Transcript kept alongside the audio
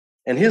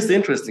And here's the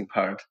interesting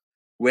part.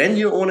 When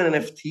you own an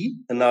NFT,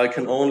 and now I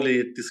can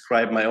only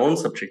describe my own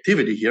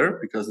subjectivity here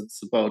because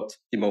it's about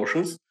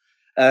emotions.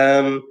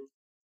 But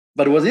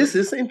what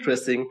is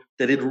interesting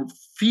that it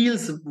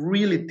feels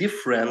really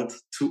different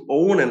to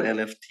own an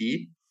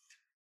NFT.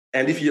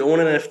 And if you own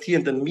an NFT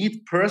and then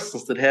meet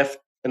persons that have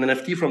an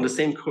NFT from the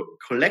same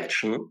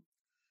collection,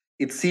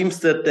 it seems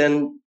that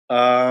then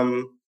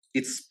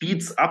it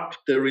speeds up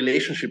the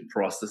relationship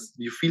process.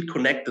 You feel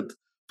connected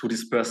to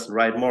this person,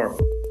 right? More.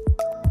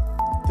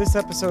 This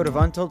episode of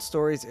Untold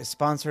Stories is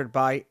sponsored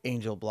by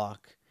Angel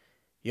Block.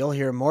 You'll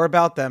hear more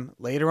about them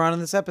later on in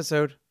this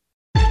episode.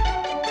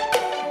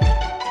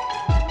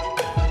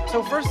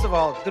 So first of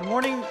all, good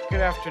morning, good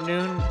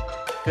afternoon,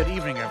 good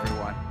evening,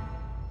 everyone.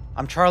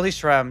 I'm Charlie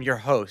Shrem, your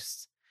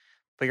host,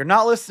 but you're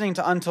not listening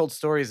to Untold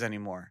Stories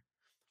anymore.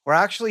 We're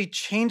actually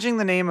changing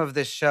the name of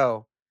this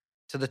show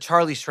to The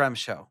Charlie Shrem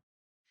Show.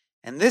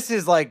 And this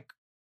is like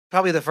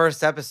probably the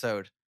first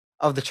episode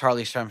of The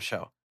Charlie Shrem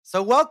Show.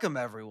 So welcome,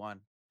 everyone,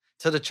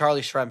 to The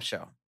Charlie Shrem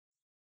Show.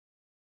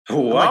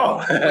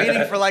 Wow. I'm like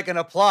waiting for like an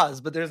applause,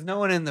 but there's no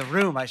one in the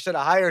room. I should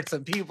have hired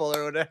some people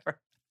or whatever.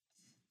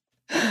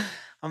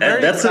 I'm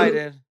very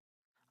excited.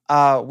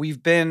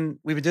 We've been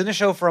doing the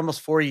show for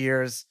almost 4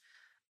 years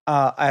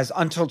as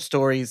Untold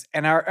Stories,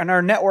 and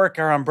our network,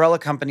 our umbrella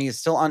company is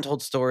still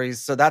Untold Stories,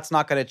 so that's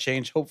not going to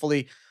change.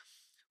 Hopefully,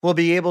 we'll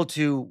be able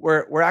to.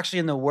 We're actually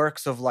in the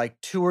works of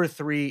like 2 or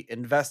 3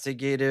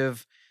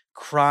 investigative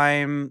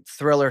crime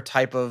thriller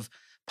type of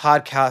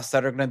podcasts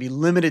that are going to be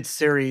limited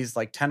series,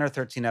 like 10 or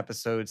 13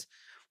 episodes,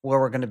 where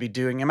we're going to be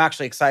doing. I'm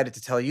actually excited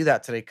to tell you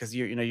that today because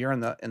you're in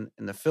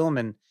the film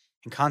and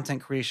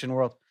content creation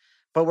world,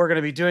 but we're going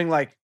to be doing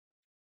like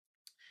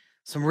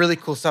some really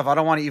cool stuff. I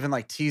don't want to even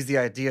like tease the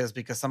ideas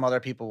because some other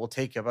people will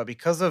take it, but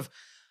because of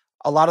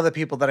a lot of the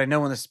people that I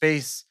know in the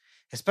space,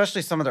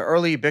 especially some of the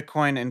early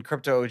Bitcoin and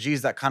crypto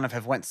OGs that kind of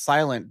have went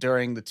silent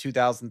during the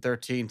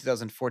 2013,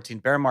 2014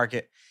 bear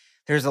market,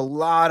 there's a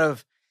lot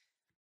of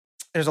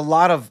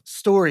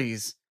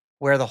stories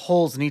where the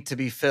holes need to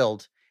be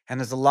filled. And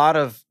there's a lot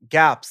of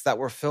gaps that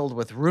were filled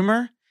with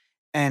rumor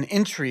and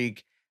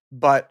intrigue,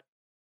 but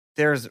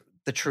there's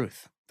the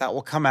truth that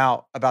will come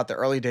out about the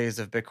early days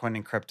of Bitcoin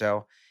and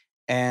crypto.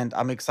 And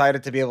I'm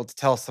excited to be able to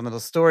tell some of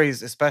those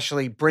stories,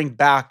 especially bring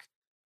back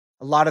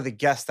a lot of the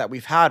guests that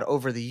we've had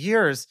over the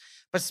years,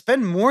 but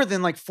spend more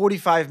than like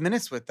 45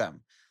 minutes with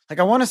them. Like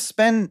I want to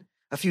spend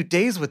a few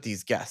days with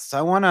these guests.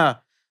 I want to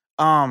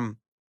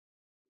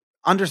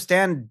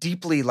understand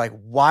deeply like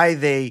why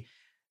they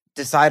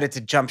decided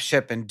to jump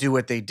ship and do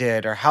what they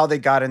did, or how they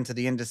got into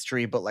the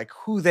industry, but like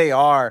who they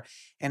are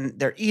and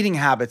their eating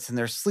habits and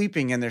their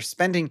sleeping and their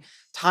spending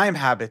time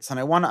habits. And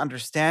I want to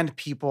understand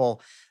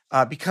people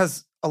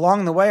because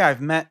along the way,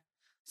 I've met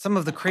some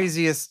of the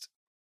craziest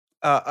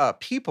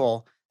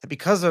people that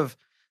because of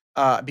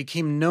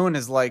became known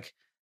as like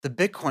the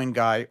Bitcoin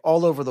guy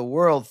all over the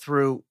world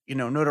through,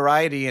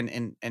 notoriety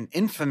and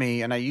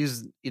infamy. And I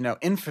use,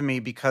 infamy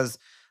because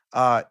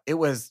it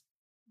was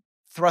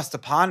thrust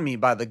upon me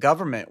by the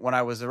government when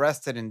I was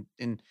arrested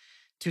in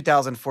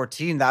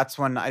 2014. That's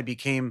when I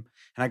became,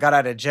 and I got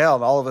out of jail.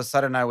 And all of a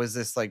sudden I was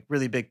this like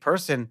really big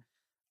person.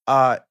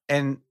 And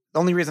the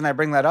only reason I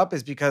bring that up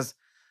is because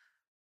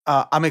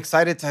I'm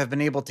excited to have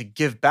been able to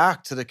give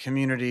back to the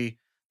community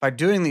by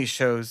doing these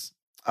shows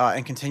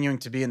and continuing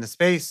to be in the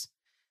space.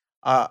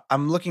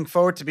 I'm looking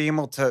forward to being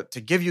able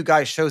to give you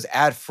guys shows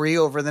ad free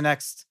over the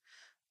next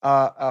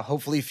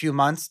hopefully few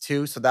months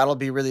too. So that'll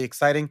be really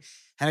exciting.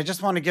 And I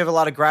just want to give a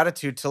lot of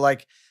gratitude to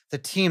like the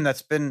team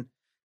that's been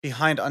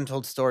behind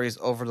Untold Stories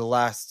over the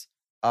last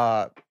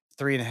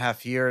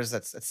 3.5 years.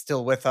 That's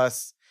still with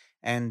us.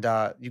 And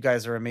you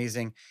guys are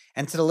amazing.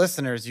 And to the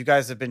listeners, you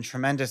guys have been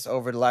tremendous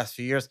over the last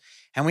few years.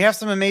 And we have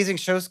some amazing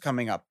shows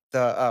coming up.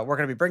 We're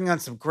going to be bringing on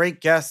some great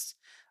guests.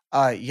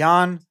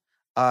 Jan,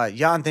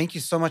 thank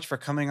you so much for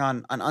coming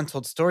on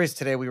Untold Stories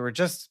today. We were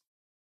just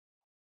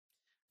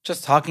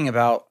talking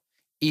about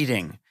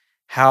eating,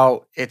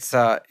 how it's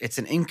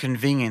an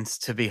inconvenience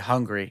to be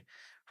hungry,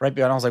 right?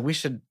 And I was like, we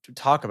should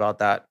talk about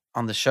that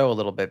on the show a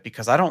little bit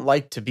because I don't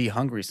like to be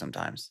hungry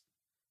sometimes.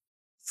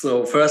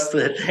 So first,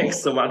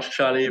 thanks so much,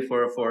 Charlie,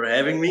 for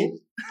having me.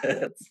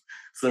 It's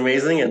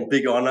amazing and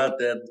big honor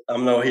that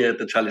I'm now here at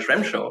the Charlie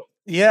Shrem Show.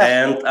 Yeah.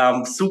 And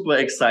I'm super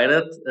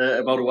excited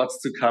about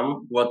what's to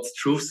come, what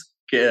truths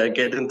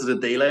get into the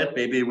daylight.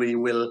 Maybe we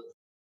will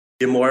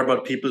hear more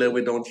about people that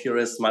we don't hear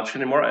as much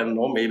anymore. I don't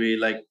know, maybe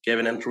like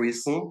Gavin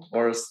Andreessen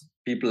or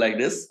people like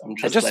this.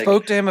 I just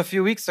spoke to him a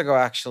few weeks ago,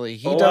 actually.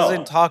 He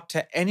doesn't talk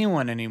to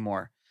anyone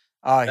anymore.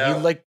 He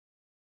like,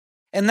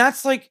 and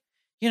that's like,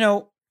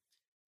 no,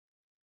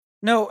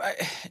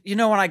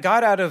 when I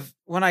got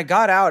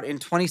out in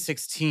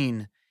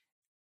 2016,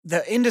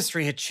 the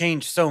industry had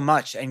changed so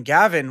much and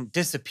Gavin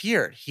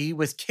disappeared. He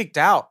was kicked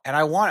out. And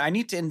I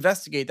need to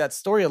investigate that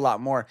story a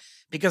lot more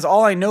because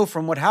all I know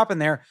from what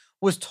happened there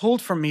was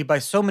told from me by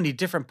so many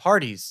different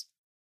parties.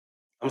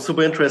 I'm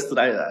super interested.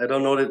 I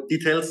don't know the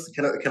details.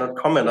 Cannot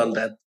comment on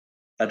that.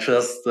 I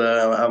just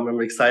I'm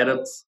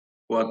excited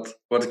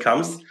what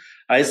comes.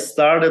 I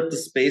started the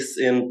space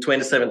in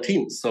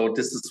 2017. So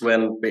this is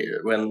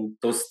when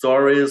those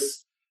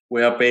stories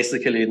were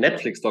basically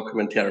Netflix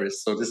documentaries.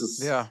 So this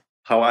is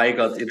how I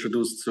got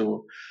introduced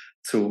to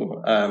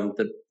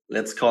the,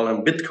 let's call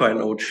them Bitcoin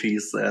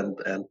OGs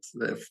and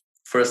the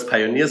first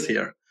pioneers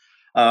here.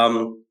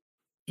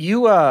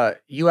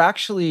 You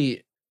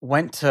actually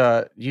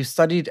you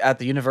studied at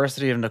the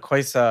University of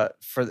Nicosia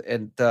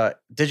in the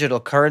digital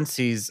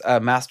currencies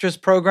master's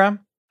program.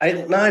 I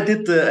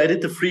did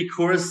the free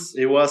course.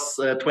 It was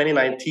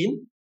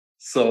 2019.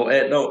 So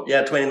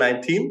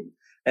 2019,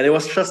 and it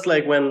was just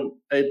like when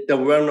there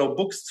were no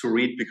books to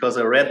read because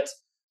I read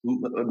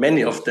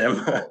many of them.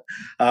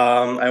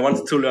 I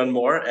wanted to learn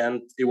more,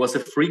 and it was a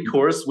free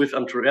course with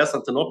Andreas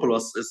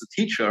Antonopoulos as a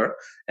teacher.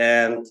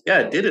 And yeah,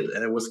 I did it,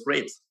 and it was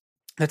great.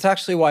 That's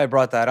actually why I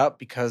brought that up,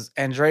 because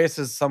Andreas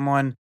is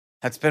someone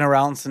that's been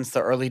around since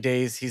the early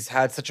days. He's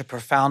had such a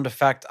profound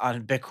effect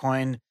on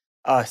Bitcoin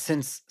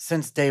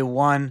since day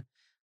one.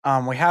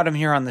 We had him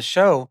here on the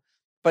show,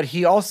 but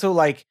he also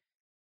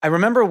I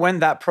remember when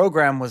that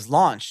program was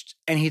launched,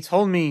 and he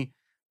told me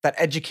that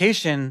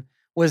education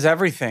was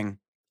everything,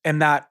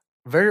 and that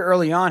very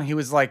early on he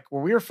was like,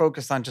 where we were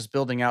focused on just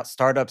building out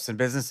startups and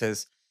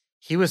businesses,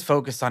 he was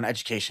focused on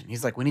education.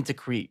 He's like, we need to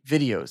create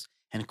videos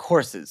and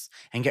courses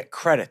and get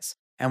credits,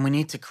 and we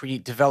need to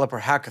create developer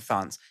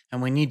hackathons,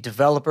 and we need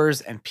developers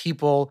and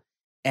people.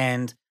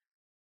 And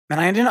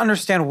I didn't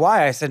understand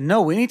why. I said,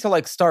 no, we need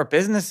to start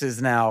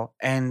businesses now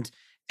and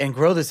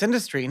grow this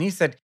industry. And he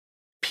said,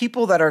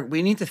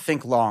 we need to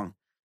think long.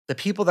 The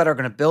people that are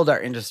going to build our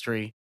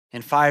industry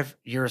in 5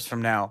 years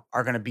from now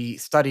are going to be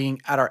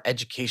studying at our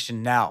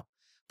education now.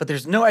 But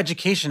there's no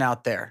education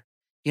out there.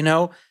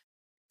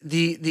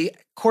 The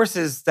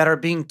courses that are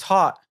being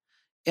taught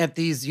at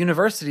these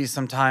universities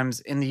sometimes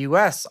in the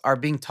US are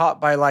being taught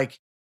by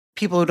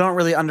people who don't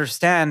really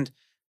understand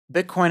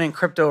Bitcoin and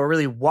crypto, or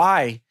really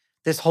why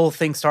this whole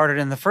thing started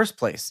in the first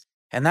place.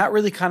 And that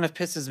really kind of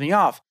pisses me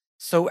off.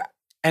 So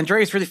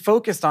Andreas really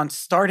focused on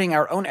starting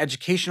our own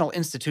educational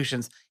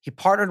institutions. He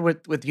partnered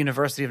with the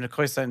University of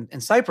Nicosia in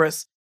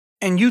Cyprus,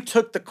 and you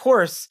took the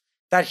course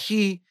that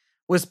he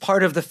was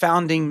part of the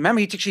founding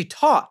member. He actually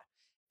taught.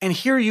 And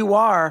here you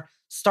are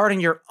starting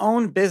your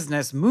own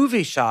business,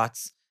 Movie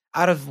Shots,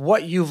 out of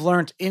what you've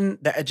learned in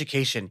the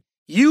education.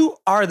 You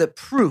are the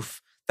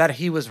proof that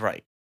he was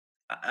right.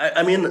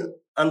 I mean,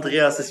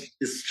 Andreas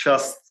is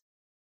just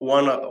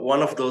one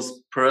of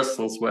those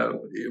persons where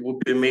it would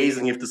be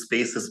amazing if the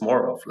space is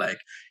more of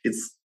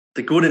it's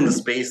the good in the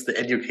space, the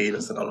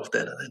educators and all of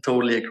that. I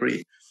totally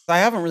agree. I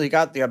haven't really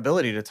got the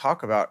ability to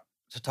talk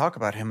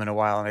about him in a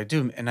while,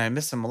 and I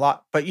miss him a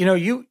lot. But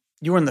you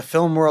were in the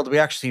film world. We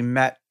actually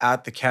met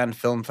at the Cannes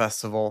Film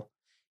Festival,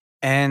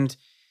 and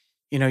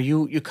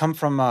you come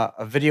from a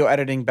video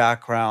editing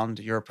background.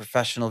 You're a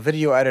professional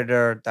video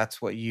editor.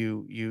 That's what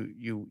you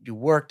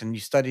worked and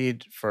you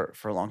studied for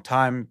a long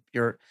time.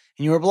 You're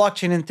a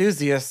blockchain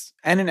enthusiast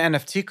and an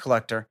NFT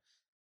collector.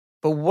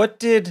 But what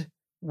did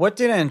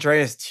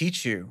Andreas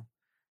teach you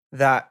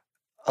that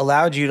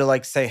allowed you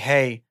to say,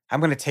 hey,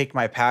 I'm going to take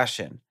my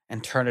passion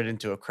and turn it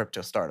into a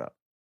crypto startup?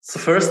 So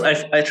first,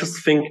 I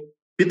just think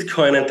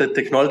Bitcoin and the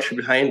technology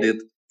behind it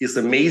is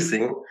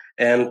amazing,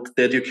 and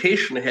the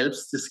education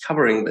helps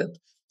discovering that.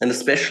 And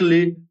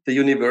especially the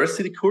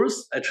university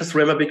course, I just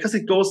remember, because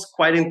it goes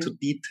quite into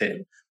detail,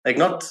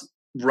 not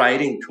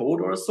writing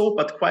code or so,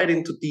 but quite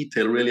into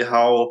detail, really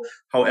how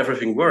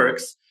everything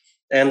works.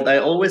 And I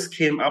always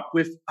came up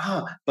with,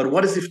 but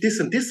what is if this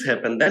and this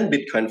happen? Then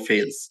Bitcoin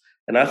fails.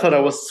 And I thought I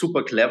was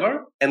super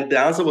clever. And the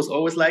answer was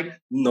always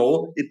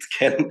no, it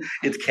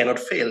cannot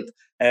fail.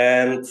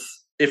 And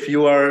if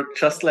you are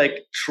just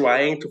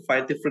trying to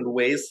find different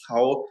ways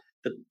how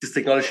this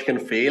technology can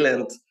fail,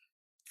 and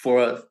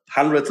for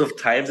hundreds of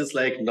times it's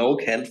no,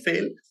 can't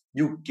fail,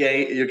 you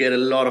get a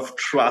lot of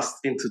trust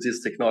into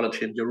this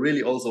technology, and you're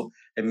really also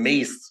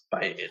amazed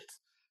by it.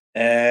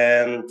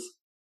 And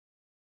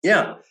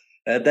yeah,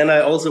 then I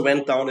also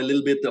went down a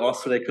little bit the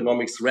Austrian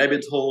economics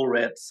rabbit hole,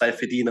 read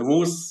Saifedean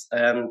Ammous,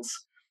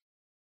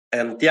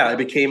 and yeah, I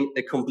became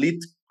a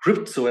complete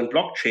crypto and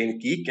blockchain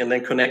geek, and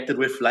then connected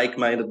with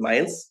like-minded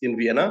minds in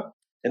Vienna.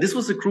 And this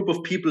was a group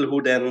of people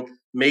who then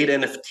made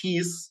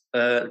NFTs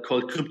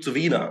called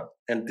Kryptowiener.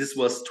 And this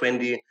was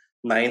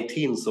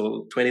 2019.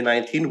 So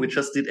 2019, we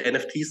just did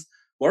NFTs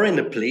more in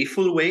a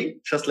playful way,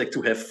 just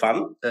to have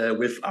fun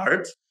with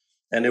art.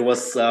 And it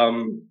was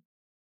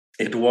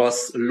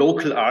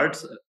local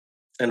art.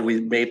 And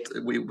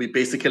we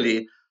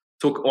basically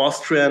took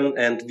Austrian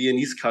and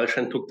Viennese culture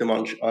and took them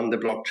on the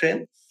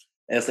blockchain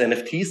as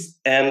NFTs.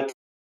 And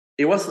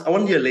it was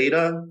 1 year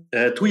later,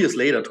 2 years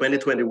later,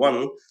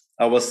 2021,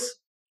 I was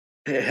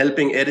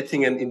helping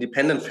editing an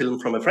independent film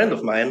from a friend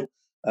of mine,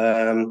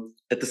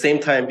 at the same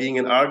time being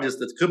an artist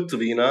at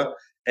Kryptowiener.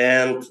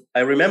 And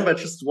I remember I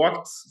just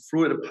walked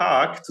through the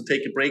park to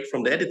take a break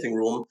from the editing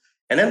room,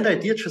 and then the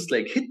idea just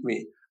hit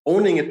me,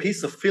 owning a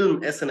piece of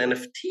film as an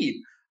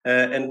NFT,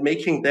 and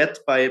making that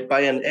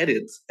by an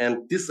edit.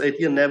 And this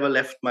idea never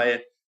left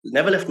my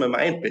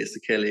mind,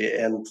 basically.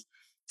 And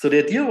So the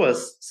idea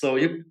was,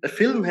 a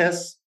film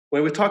has,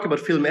 when we talk about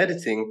film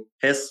editing,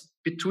 has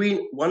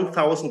between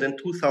 1,000 and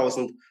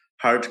 2,000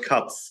 hard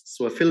cuts.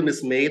 So a film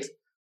is made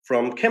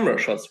from camera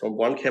shots, from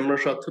one camera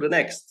shot to the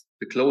next,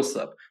 the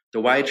close-up, the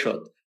wide shot,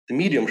 the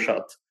medium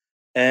shot.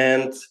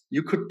 And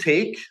you could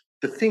take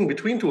the thing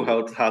between two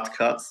hard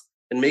cuts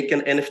and make an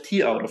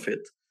NFT out of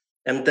it.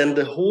 And then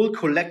the whole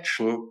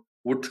collection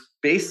would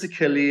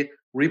basically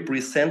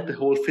represent the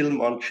whole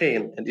film on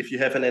chain. And if you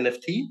have an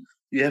NFT,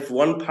 you have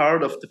one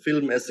part of the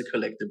film as a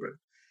collectible.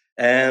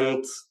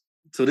 And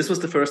so this was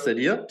the first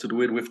idea, to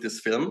do it with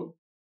this film.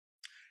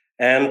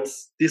 And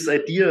this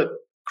idea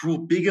grew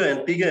bigger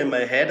and bigger in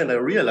my head, and I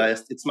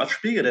realized it's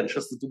much bigger than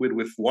just to do it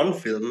with one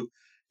film.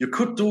 You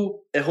could do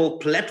a whole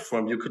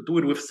platform. You could do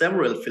it with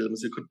several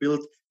films. You could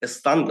build a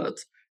standard.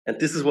 And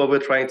this is what we're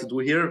trying to do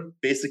here,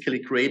 basically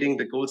creating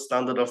the gold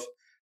standard of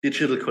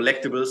digital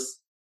collectibles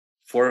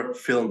for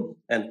film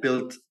and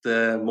build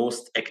the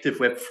most active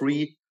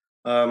Web3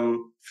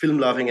 film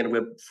loving and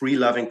Web3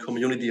 loving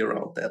community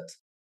around that.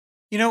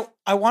 You know,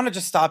 I want to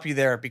just stop you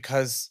there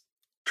because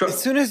Sure.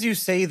 as soon as you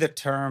say the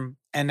term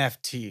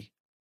NFT,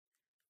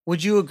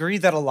 would you agree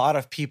that a lot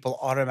of people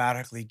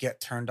automatically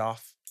get turned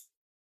off?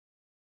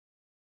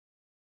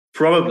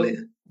 Probably.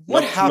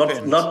 What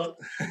happened? Not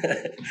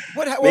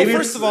Well, Maybe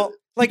first it's- of all,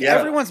 like yeah.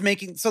 everyone's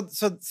making so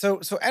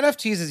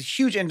NFTs is a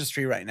huge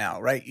industry right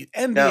now, right?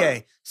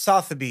 NBA,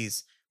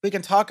 Sotheby's. We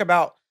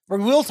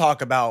will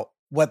talk about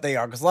what they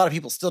are because a lot of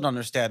people still don't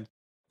understand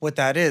what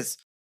that is.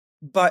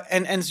 But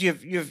and so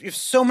you have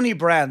so many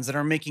brands that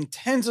are making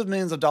tens of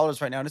millions of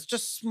dollars right now, and it's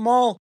just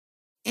small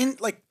in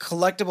like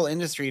collectible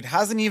industry. It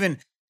hasn't even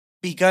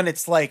begun.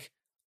 It's like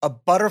a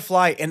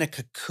butterfly in a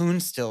cocoon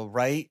still,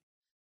 right?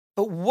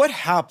 But what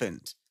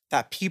happened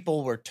that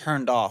people were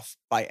turned off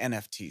by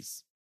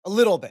NFTs? A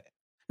little bit.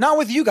 Not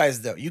with you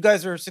guys, though. You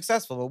guys are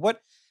successful. But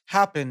what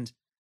happened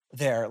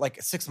there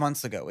like 6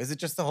 months ago? Is it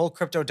just the whole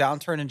crypto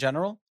downturn in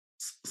general?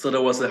 So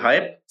there was a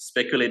hype.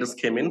 Speculators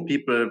came in.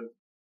 People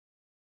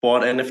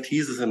bought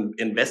NFTs as an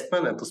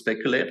investment and to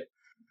speculate.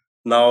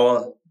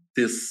 Now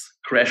this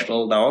crashed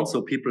all down,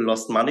 so people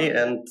lost money,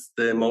 and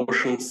the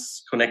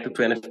emotions connected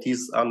to NFTs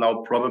are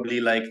now probably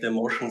like the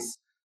emotions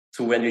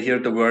to when you hear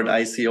the word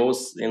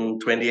ICOs in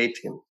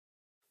 2018.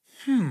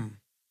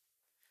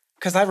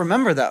 Because I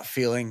remember that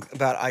feeling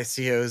about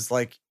ICOs.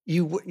 Like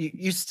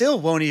you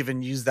still won't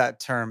even use that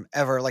term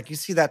ever. Like you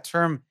see that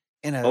term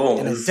in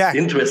a deck.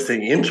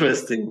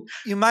 Interesting.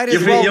 You might You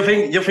as well.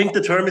 you think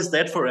the term is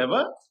dead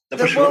forever? For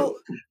Well, sure.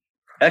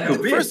 That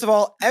could be. First of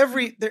all,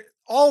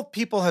 all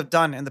people have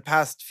done in the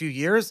past few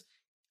years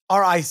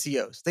are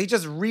ICOs. They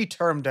just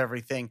retermed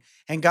everything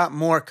and got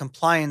more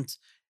compliant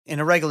in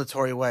a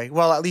regulatory way.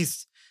 Well, at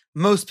least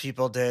most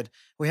people did.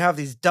 We have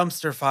these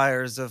dumpster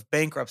fires of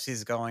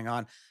bankruptcies going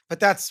on,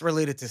 but that's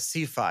related to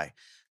CeFi.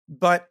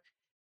 But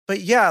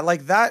yeah,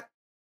 like that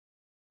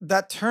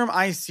term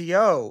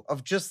ICO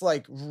of just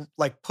like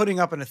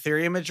putting up an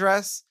Ethereum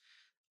address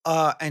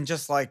and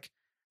just like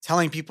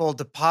telling people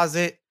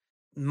deposit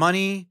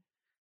money,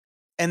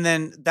 and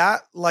then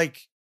that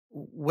like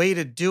way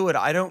to do it,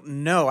 I don't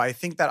know. I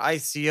think that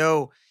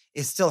ICO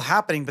is still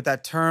happening, but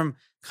that term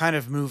kind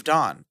of moved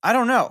on. I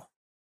don't know.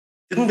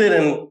 Didn't they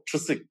then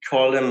just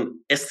call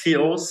them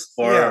STOs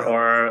or Yeah.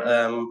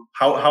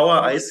 how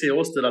are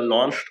ICOs that are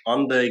launched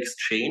on the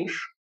exchange?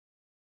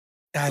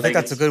 I Like think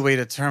that's a good way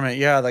to term it.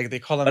 Yeah, like they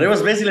call them But it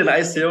was basically an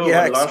ICO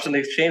Yeah, launched on the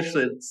exchange, so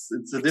it's a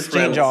different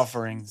exchange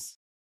offerings.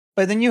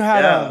 But then you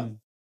had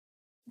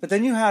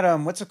Yeah.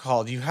 what's it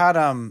called? You had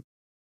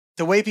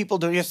the way people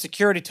do, you have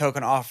security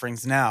token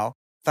offerings now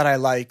that I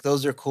like.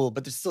 Those are cool,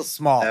 but they're still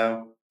small.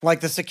 Yeah.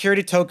 Like the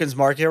security tokens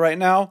market right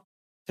now,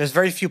 there's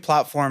very few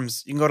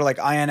platforms. You can go to like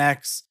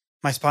INX.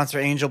 My sponsor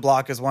Angel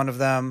Block is one of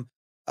them.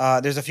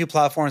 There's a few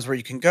platforms where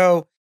you can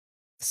go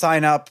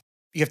sign up.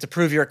 You have to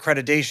prove your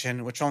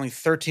accreditation, which only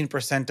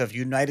 13% of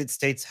United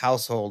States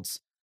households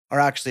are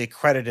actually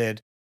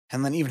accredited.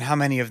 And then even how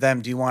many of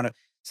them do you want to?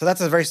 So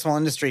that's a very small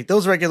industry.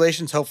 Those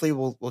regulations hopefully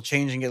will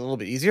change and get a little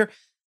bit easier.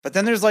 But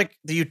then there's like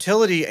the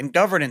utility and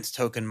governance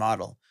token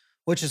model,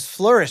 which is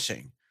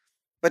flourishing.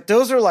 But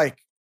those are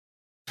like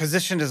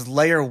positioned as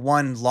layer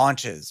 1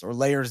 launches or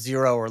layer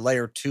 0 or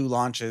layer 2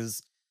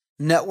 launches,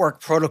 network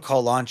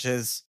protocol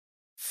launches,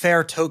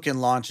 fair token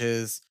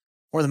launches,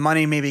 or the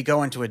money maybe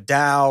go into a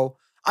DAO.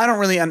 I don't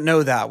really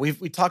know that. We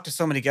talked to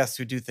so many guests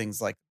who do things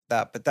like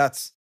that, but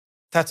that's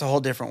a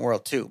whole different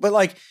world too. But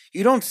like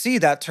you don't see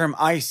that term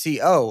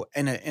ICO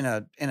in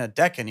a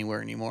deck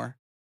anywhere anymore.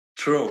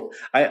 True.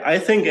 I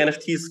think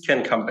NFTs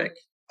can come back.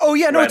 Oh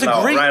yeah, no, right it's now,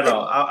 a great. Right now,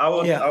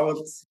 I Yeah.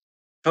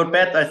 would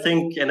bet. I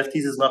think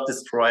NFTs is not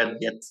destroyed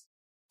yet.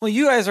 Well,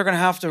 you guys are gonna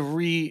have to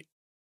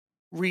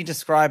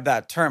redescribe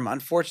that term.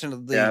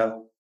 Unfortunately, Yeah.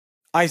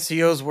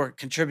 ICOs were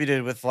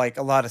contributed with like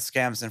a lot of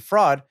scams and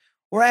fraud,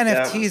 where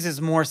NFTs is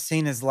more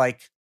seen as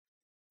like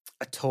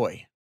a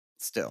toy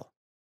still.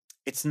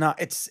 It's not,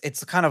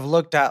 it's kind of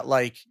looked at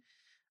like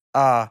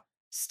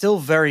still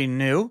very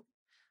new.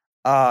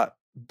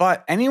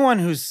 But anyone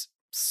who's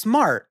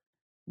smart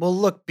will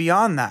look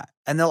beyond that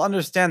and they'll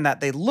understand that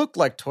they look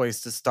like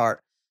toys to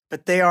start,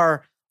 but they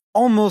are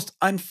almost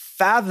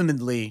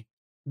unfathomably,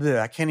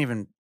 I can't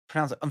even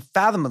pronounce it,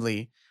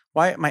 unfathomably.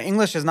 Why my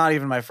English is not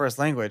even my first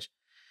language.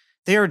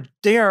 They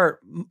are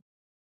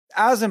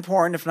as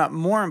important, if not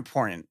more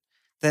important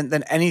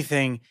than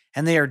anything,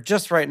 and they are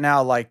just right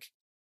now like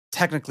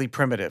technically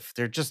primitive.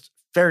 They're just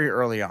very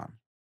early on.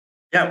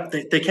 Yeah,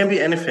 they can be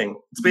anything.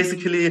 It's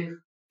basically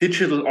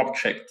digital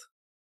object.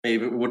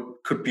 Maybe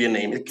could be a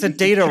name. It's a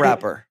data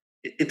wrapper.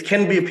 It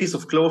can be a piece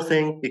of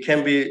clothing. It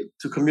can be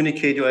to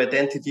communicate your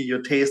identity,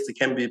 your taste. It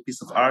can be a piece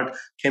of art.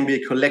 It can be a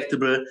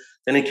collectible.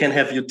 Then it can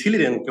have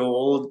utility and go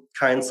all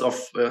kinds of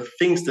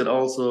things that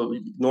also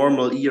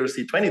normal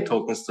ERC20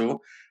 tokens do.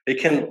 They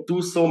can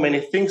do so many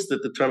things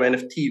that the term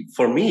NFT,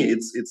 for me,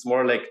 it's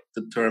more like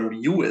the term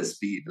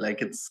USB.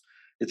 Like it's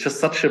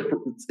just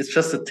it's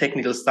just a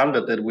technical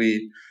standard that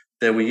we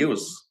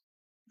use.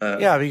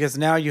 Yeah, because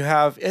now you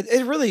have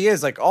it really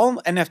is like all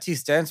NFT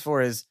stands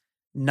for is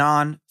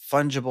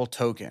non-fungible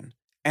token.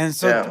 And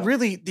so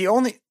really the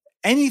only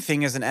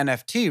anything is an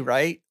NFT,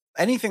 right?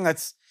 Anything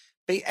that's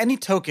any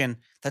token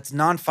that's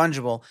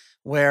non-fungible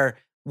where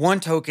one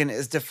token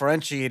is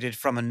differentiated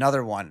from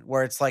another one,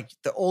 where it's like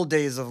the old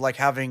days of like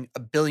having a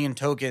billion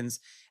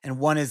tokens and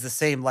one is the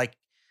same, like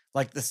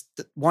this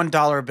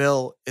 $1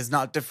 bill is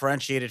not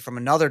differentiated from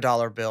another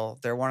dollar bill.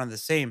 They're one and the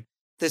same.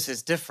 This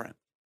is different.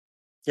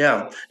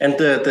 Yeah, and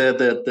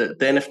the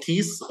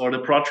NFTs or the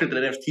project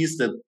NFTs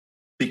that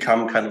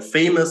become kind of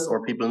famous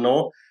or people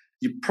know,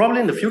 you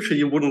probably in the future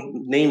you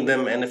wouldn't name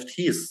them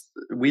NFTs.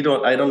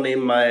 I don't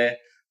name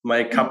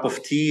my cup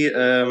of tea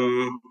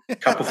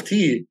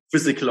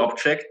physical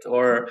object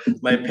or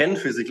my pen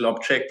physical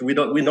object. We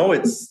know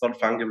it's not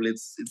fungible.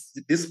 It's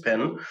this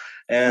pen,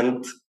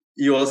 and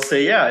you also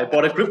say, yeah, I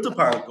bought a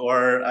CryptoPunk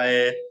or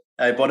I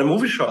bought a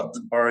movie shot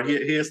or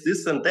here's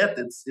this and that.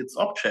 It's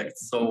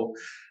objects. So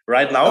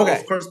right now,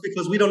 of course,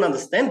 because we don't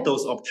understand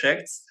those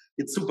objects,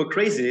 it's super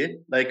crazy.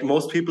 Like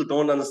most people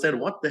don't understand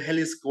what the hell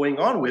is going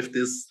on with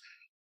this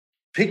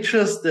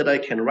pictures that I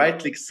can right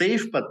click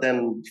save, but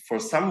then for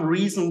some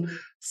reason,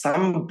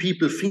 some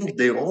people think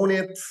they own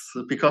it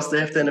because they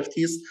have the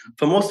NFTs.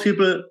 For most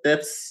people,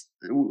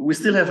 we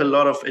still have a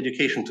lot of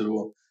education to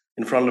do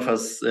in front of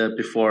us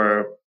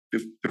before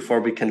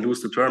we can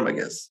lose the term, I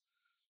guess.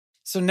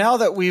 So now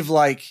that we've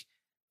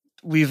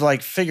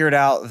figured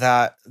out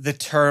that the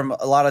term,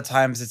 a lot of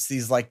times it's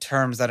these like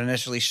terms that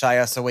initially shy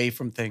us away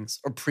from things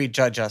or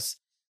prejudge us.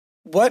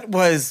 What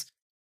was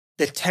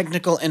the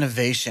technical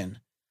innovation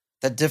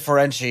that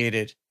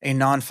differentiated a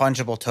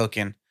non-fungible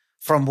token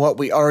from what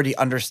we already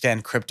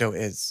understand crypto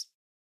is?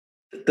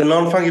 The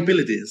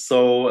non-fungibility.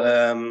 So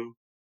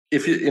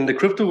if you in the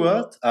crypto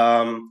world,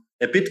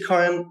 a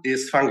Bitcoin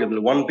is fungible.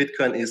 One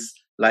Bitcoin is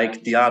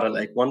like the other,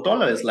 like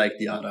 $1 is like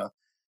the other.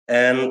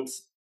 And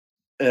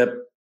a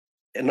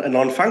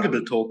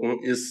non-fungible token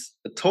is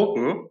a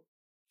token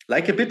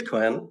like a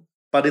Bitcoin,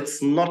 but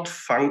it's not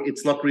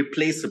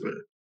replaceable.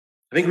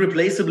 I think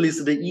replaceable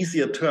is the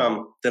easier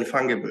term than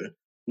fungible.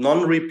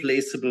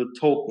 Non-replaceable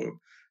token.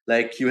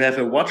 Like you have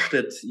a watch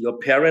that your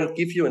parent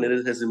give you and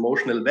it has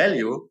emotional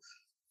value.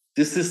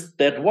 This is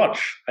that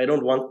watch. I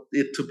don't want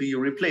it to be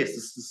replaced.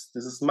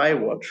 This is my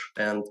watch.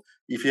 And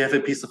if you have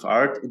a piece of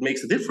art, it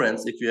makes a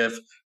difference. If you have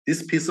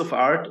this piece of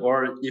art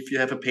or if you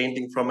have a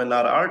painting from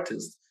another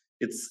artist,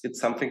 it's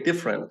something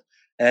different.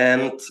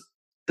 And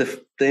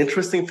the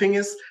interesting thing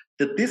is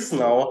that this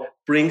now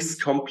brings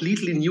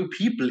completely new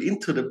people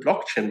into the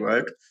blockchain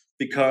world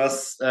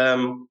because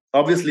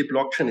obviously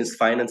blockchain is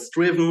finance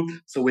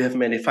driven. So we have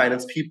many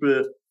finance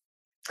people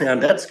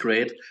and that's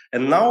great.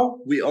 And now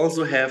we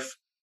also have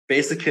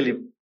basically,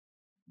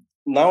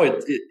 now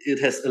it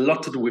has a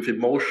lot to do with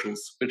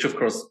emotions, which of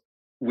course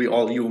we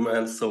all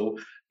humans, so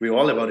we're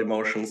all about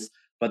emotions.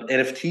 But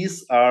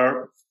NFTs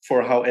are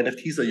for how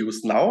NFTs are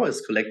used now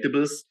as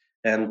collectibles,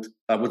 and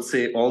I would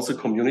say also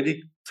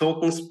community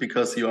tokens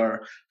because you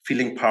are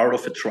feeling part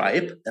of a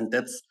tribe, and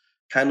that's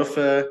kind of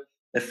a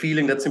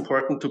feeling that's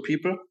important to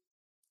people,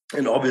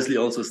 and obviously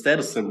also a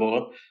status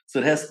symbol. So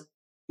it has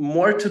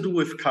more to do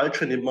with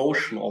culture and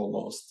emotion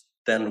almost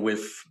than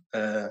with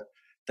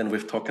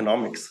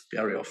tokenomics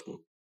very often.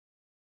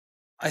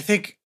 I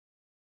think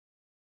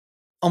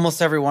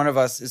almost every one of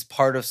us is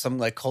part of some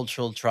like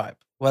cultural tribe,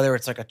 whether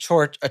it's like a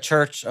church,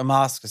 a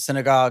mosque, a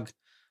synagogue,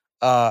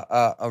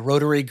 a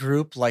Rotary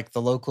group like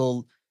the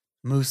local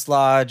Moose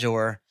Lodge,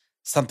 or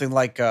something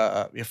like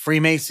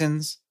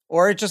Freemasons,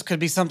 or it just could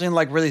be something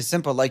like really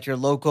simple, like your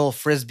local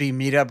Frisbee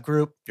meetup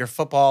group, your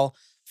football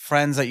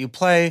friends that you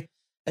play.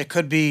 It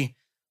could be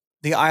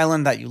the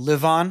island that you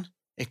live on.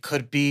 It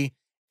could be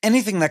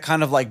anything that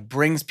kind of like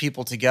brings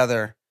people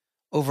together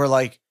over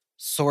like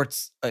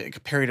like a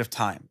period of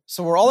time.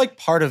 So we're all like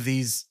part of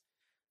these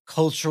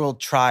cultural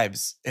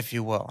tribes, if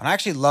you will. And I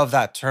actually love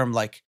that term,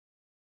 like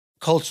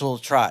cultural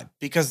tribe,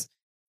 because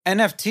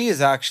NFT is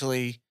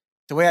actually,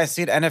 the way I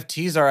see it,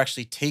 NFTs are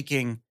actually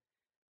taking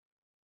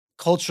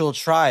cultural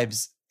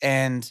tribes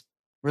and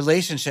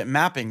relationship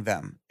mapping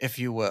them, if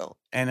you will.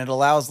 And it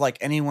allows like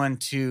anyone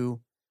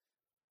to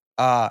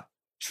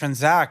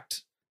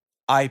transact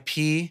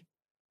IP,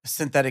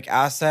 synthetic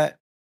asset,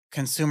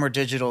 consumer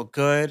digital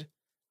good,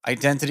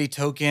 identity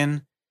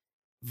token,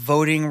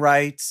 voting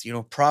rights,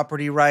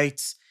 property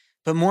rights,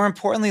 but more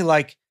importantly,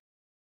 like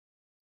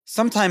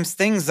sometimes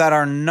things that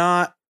are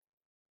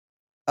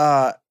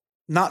uh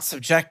not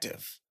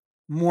subjective,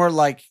 more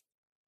like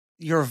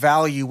your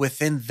value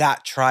within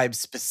that tribe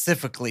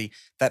specifically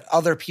that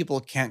other people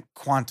can't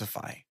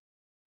quantify.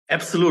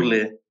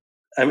 Absolutely.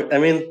 I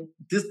mean,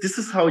 this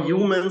is how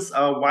humans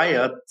are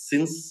wired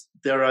since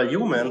there are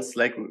humans.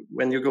 Like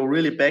when you go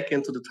really back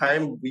into the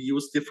time, we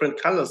use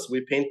different colors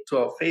we paint to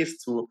our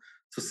face to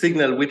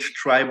signal which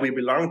tribe we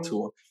belong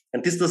to.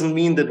 And this doesn't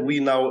mean that we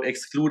now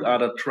exclude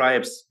other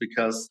tribes,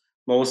 because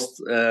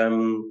most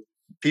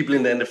people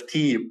in the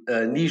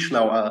NFT niche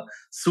now are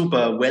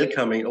super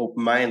welcoming,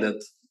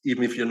 open-minded,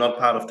 even if you're not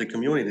part of the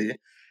community.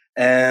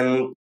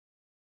 And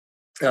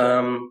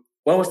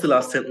what was the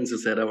last sentence you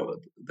said?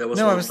 There was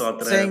No, I one was thought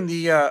that saying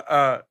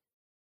I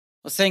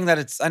was saying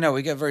that I know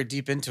we get very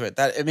deep into it,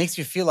 that it makes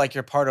you feel like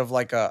you're part of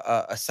like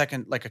a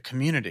second, like a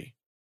community.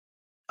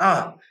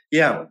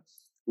 Yeah,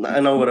 I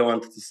know what I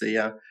wanted to say.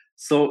 Yeah.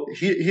 So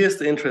here's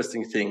the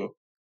interesting thing.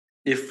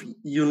 If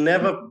you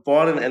never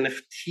bought an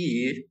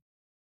NFT,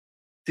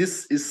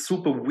 this is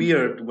super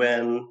weird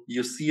when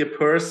you see a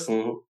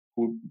person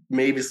who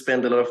maybe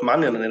spent a lot of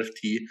money on an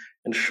NFT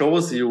and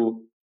shows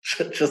you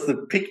just a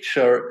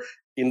picture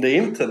in the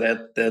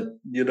internet that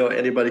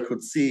anybody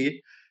could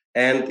see,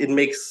 and it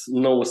makes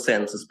no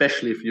sense,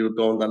 especially if you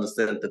don't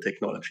understand the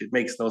technology. It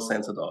makes no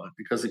sense at all,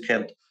 because you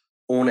can't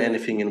own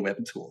anything in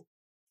Web2.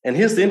 And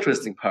here's the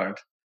interesting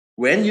part.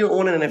 When you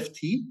own an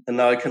NFT, and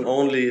now I can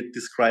only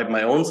describe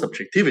my own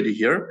subjectivity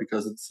here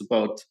because it's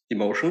about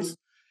emotions,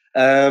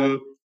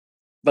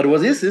 but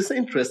what is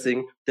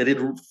interesting, that it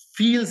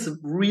feels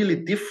really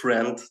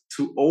different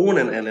to own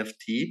an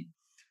NFT.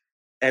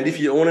 And if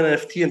you own an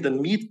NFT and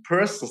then meet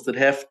persons that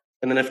have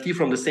an NFT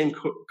from the same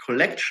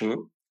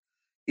collection,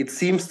 it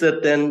seems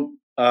that then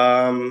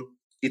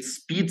it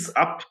speeds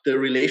up the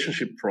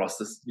relationship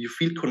process. You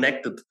feel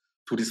connected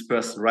to this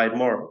person right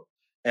more.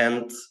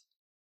 And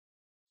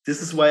this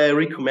is why I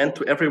recommend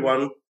to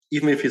everyone,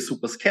 even if you're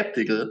super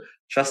skeptical,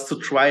 just to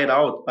try it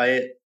out.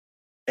 Buy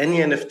any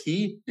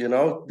NFT,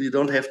 you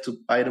don't have to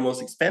buy the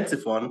most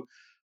expensive one,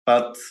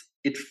 but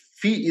it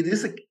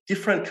is a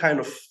different kind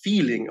of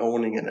feeling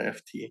owning an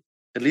NFT,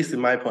 at least in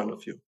my point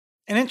of view.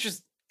 And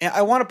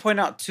I want to point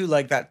out too,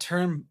 like that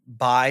term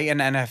buy an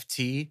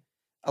NFT,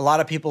 a lot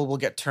of people will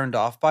get turned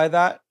off by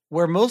that,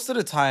 where most of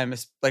the time,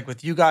 it's like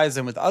with you guys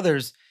and with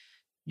others,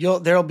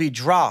 there'll be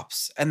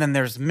drops and then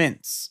there's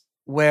mints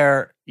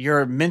where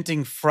you're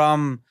minting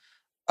from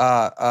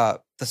the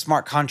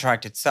smart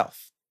contract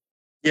itself.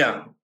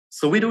 Yeah.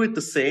 So we do it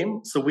the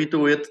same.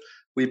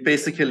 We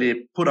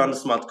basically put on the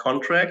smart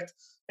contract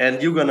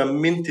and you're going to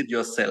mint it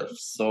yourself.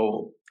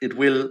 So it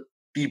will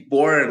be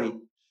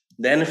born,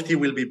 the NFT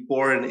will be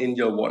born in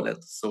your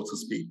wallet, so to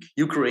speak.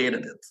 You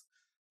created it.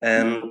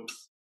 And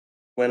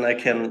when I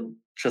can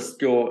just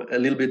go a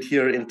little bit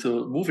here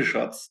into movie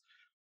shots,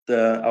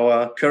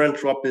 our current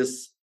drop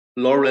is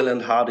Laurel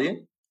and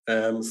Hardy.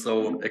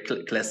 So a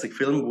classic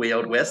film, Way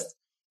Out West.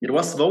 It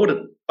was voted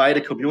by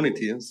the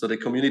community. So the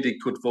community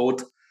could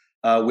vote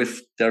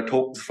with their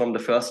tokens from the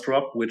first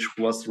drop, which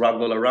was Run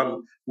Lola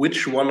Run,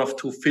 which one of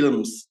two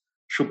films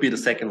should be the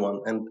second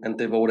one. And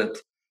they voted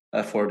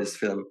for this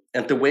film.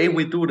 And the way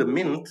we do the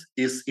mint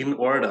is in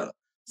order.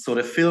 So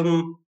the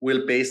film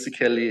will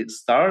basically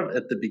start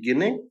at the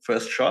beginning,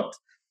 first shot.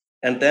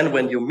 And then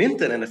when you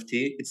mint an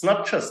NFT, it's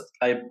not just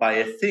I buy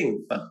a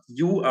thing, but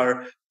you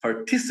are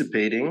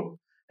participating.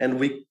 And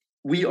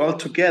we all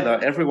together,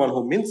 everyone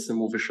who mints a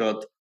movie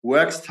shot,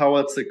 works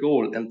towards a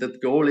goal. And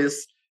that goal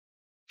is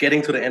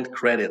getting to the end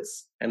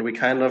credits. And we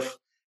kind of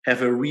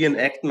have a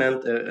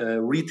reenactment,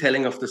 a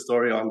retelling of the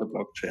story on the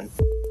blockchain.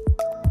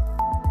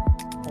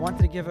 I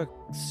wanted to give a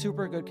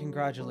super good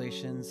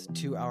congratulations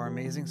to our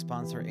amazing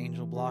sponsor,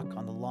 Angel Block,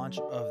 on the launch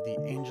of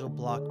the Angel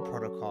Block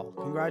protocol.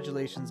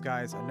 Congratulations,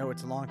 guys. I know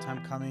it's a long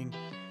time coming.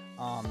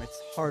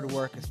 It's hard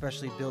work,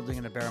 especially building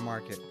in a bear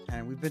market.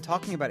 And we've been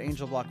talking about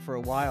Angel Block for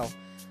a while.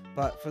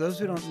 But for those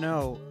who don't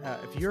know,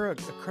 if you're a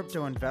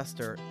crypto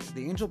investor,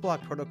 the Angel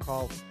Block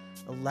protocol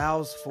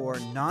allows for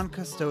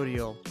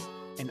non-custodial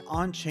and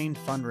on-chain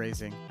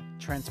fundraising,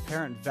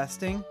 transparent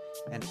vesting,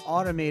 and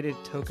automated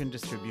token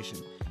distribution.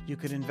 You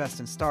could invest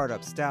in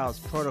startups,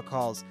 DAOs,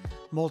 protocols,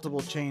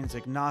 multiple chains,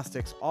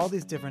 agnostics, all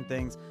these different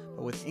things,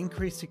 but with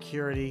increased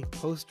security,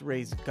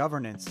 post-raise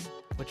governance,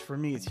 which for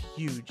me is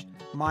huge,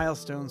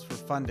 milestones for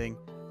funding,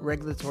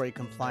 regulatory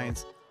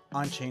compliance,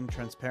 on-chain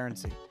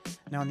transparency.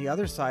 Now, on the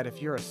other side,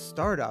 if you're a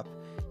startup,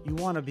 you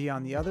want to be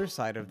on the other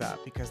side of that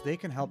because they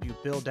can help you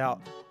build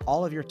out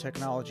all of your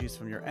technologies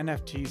from your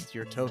NFTs to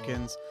your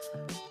tokens.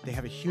 They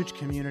have a huge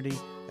community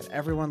that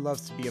everyone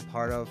loves to be a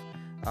part of.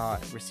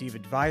 Receive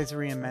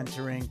advisory and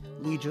mentoring,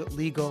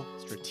 legal,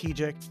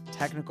 strategic,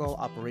 technical,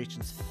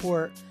 operations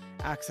support,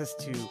 access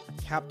to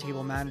cap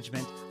table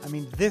management. I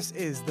mean, this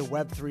is the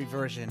Web3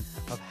 version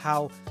of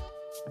how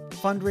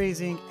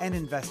fundraising and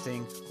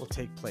investing will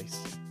take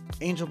place.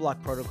 Angel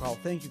Block Protocol,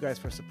 thank you guys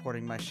for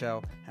supporting my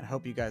show, and I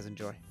hope you guys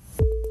enjoy.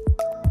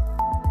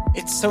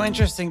 It's so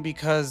interesting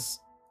because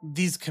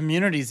these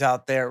communities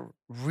out there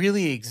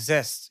really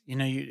exist.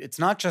 It's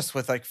not just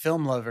with like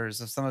film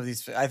lovers of some of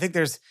these. I think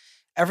there's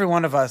every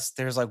one of us,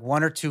 there's like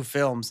one or two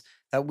films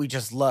that we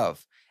just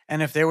love.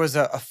 And if there was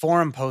a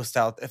forum post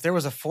out, if there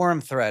was a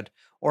forum thread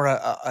or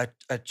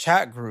a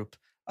chat group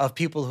of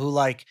people who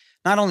like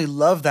not only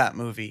love that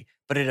movie,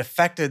 but it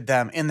affected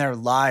them in their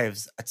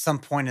lives at some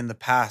point in the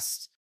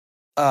past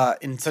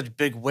in such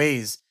big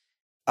ways.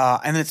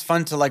 And it's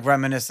fun to like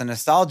reminisce and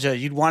nostalgia.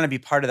 You'd want to be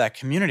part of that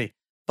community.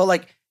 But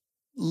like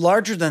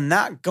larger than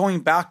that,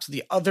 going back to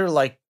the other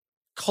like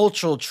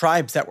cultural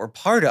tribes that we're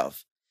part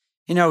of,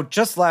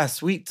 just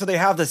last week, so they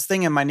have this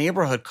thing in my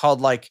neighborhood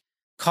called like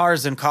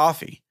Cars and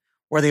Coffee,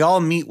 where they all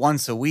meet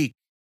once a week.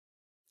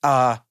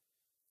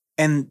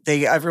 And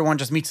everyone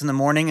just meets in the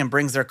morning and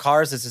brings their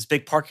cars. It's this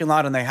big parking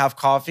lot and they have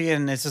coffee.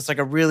 And it's just like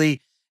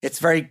it's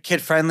very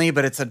kid friendly,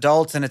 but it's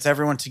adults and it's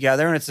everyone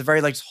together. And it's a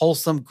very like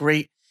wholesome,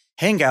 great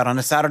hangout on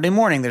a Saturday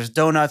morning. There's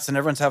donuts and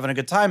everyone's having a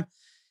good time.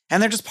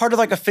 And they're just part of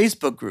like a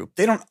Facebook group.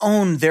 They don't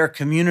own their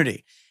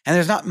community. And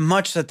there's not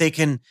much that they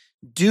can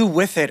do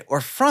with it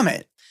or from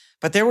it.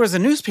 But there was a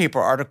newspaper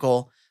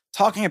article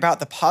talking about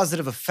the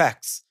positive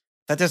effects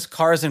that this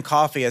Cars and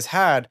Coffee has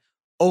had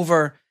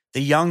over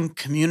the young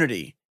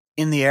community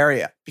in the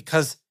area.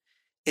 Because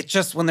it's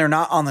just when they're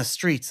not on the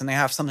streets and they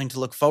have something to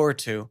look forward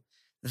to,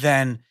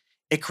 then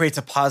it creates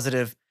a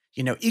positive,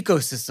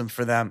 ecosystem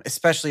for them,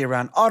 especially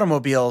around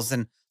automobiles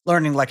and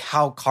learning like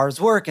how cars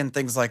work and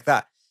things like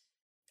that.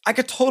 I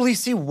could totally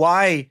see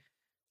why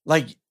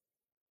like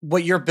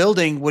what you're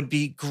building would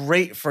be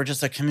great for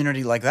just a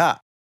community like that.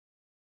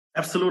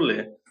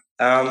 Absolutely.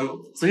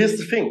 So here's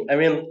the thing. I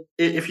mean,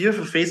 if you have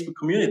a Facebook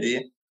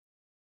community,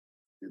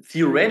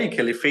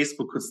 theoretically,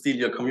 Facebook could steal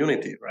your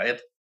community, right?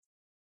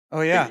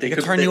 Oh yeah, they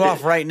could turn you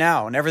off right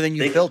now, and everything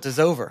you built is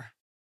over.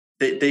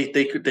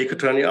 They could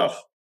turn you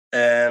off.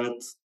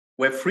 And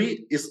Web3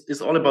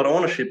 is all about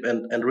ownership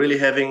and really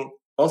having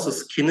also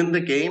skin in the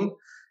game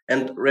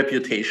and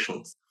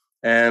reputations.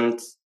 And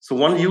so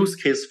one use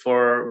case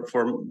for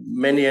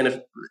many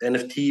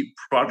NFT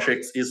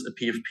projects is a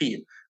PFP,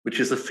 which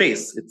is a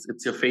face.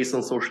 It's your face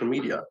on social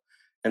media.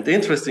 And the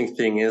interesting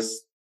thing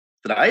is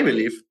that I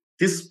believe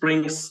this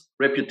brings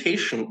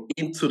reputation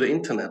into the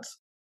internet,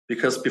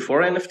 because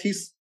before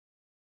NFTs,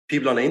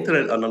 people on the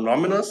internet are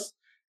anonymous,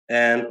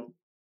 and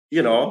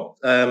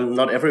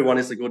not everyone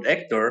is a good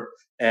actor,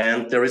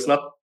 and there is not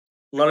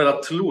a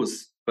lot to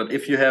lose. But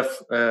if you have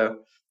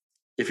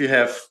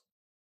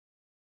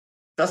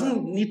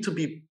doesn't need to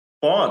be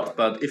bought,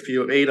 but if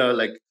you either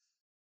like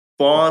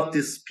bought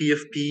this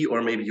PFP,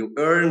 or maybe you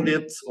earned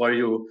it, or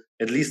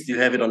at least you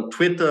have it on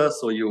Twitter,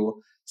 so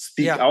you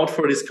speak out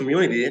for this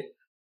community,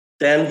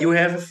 then you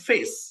have a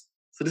face.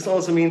 So this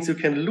also means you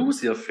can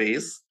lose your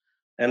face.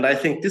 And I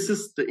think this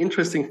is the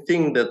interesting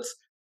thing, that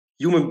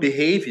human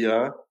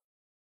behavior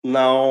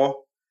now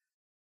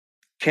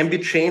can be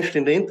changed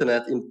in the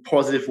internet in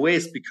positive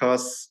ways,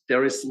 because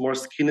there is more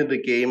skin in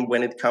the game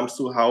when it comes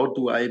to how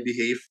do I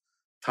behave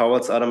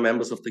towards other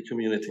members of the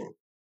community.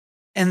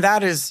 And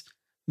that is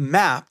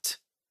mapped.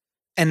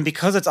 And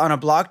because it's on a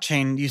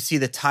blockchain, you see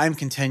the time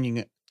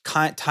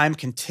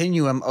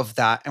continuum of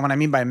that. And what I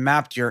mean by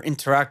mapped, you're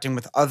interacting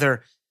with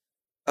other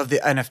of the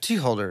NFT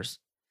holders.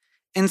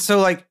 And so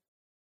like,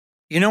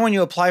 when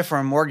you apply for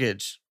a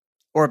mortgage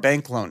or a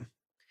bank loan,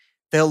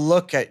 they'll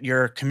look at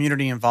your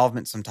community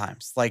involvement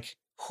sometimes. Like,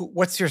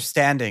 what's your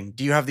standing?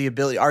 Do you have the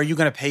ability? Are you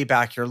going to pay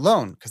back your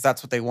loan? Because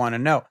that's what they want to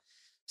know.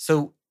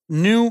 So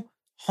new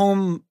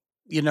home,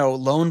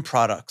 loan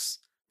products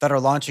that are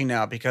launching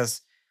now,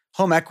 because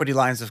home equity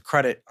lines of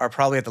credit are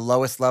probably at the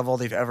lowest level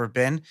they've ever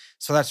been.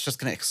 So that's just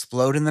going to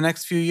explode in the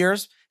next few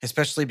years,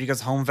 especially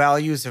because home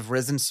values have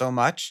risen so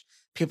much.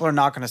 People are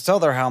not going to sell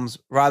their homes.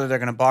 Rather, they're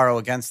going to borrow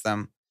against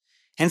them.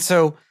 And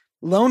so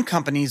loan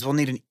companies will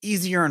need an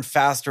easier and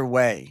faster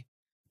way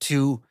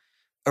to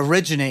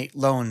originate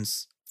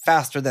loans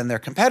faster than their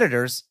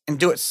competitors and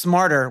do it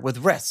smarter with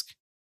risk.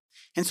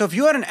 And so if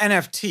you had an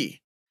NFT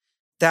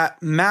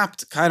that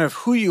mapped kind of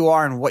who you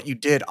are and what you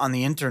did on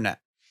the internet,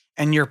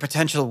 and your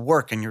potential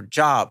work and your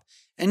job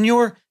and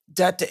your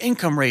debt to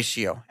income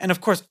ratio, and of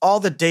course, all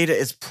the data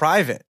is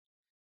private,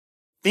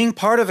 being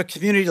part of a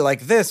community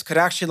like this could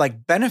actually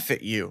like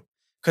benefit you,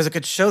 because it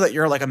could show that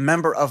you're like a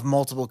member of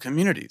multiple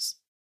communities.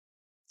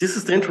 This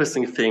is the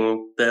interesting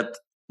thing, that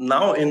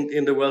now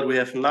in the world we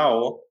have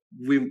now,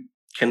 we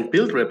can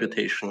build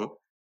reputation,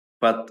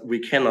 but we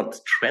cannot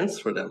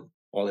transfer them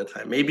all the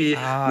time. Maybe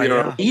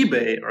we're on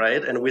eBay,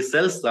 right? And we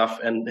sell stuff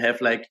and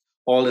have like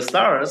all the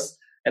stars,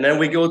 and then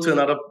we go to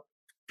another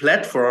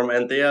platform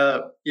and they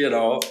are,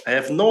 I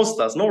have no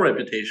stars, no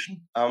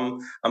reputation. I'm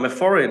a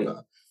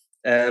foreigner.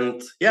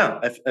 And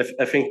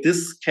I think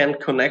this can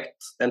connect,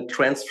 and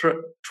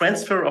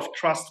transfer of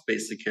trust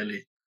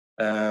basically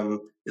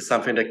is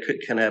something that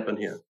can happen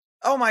here.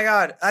 Oh my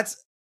God,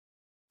 that's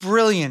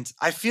brilliant.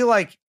 I feel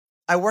like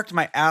I worked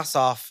my ass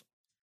off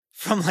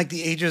from like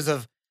the ages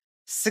of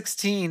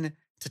 16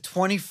 to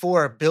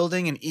 24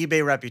 building an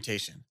eBay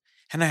reputation.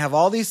 And I have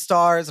all these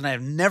stars and I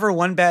have never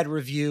one bad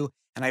review.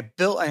 And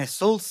I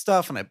sold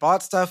stuff and I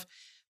bought stuff,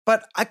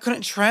 but I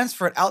couldn't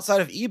transfer it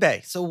outside of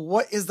eBay. So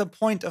what is the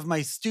point of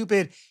my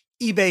stupid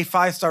eBay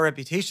 5-star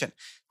reputation?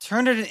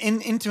 Turn it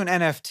into an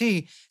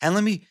NFT and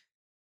let me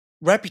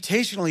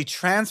reputationally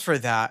transfer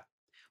that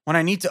when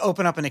I need to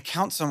open up an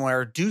account somewhere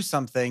or do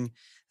something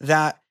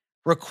that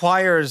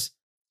requires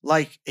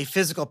like a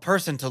physical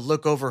person to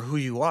look over who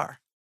you are.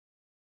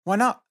 Why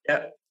not?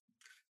 Yeah.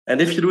 And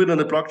if you do it on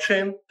the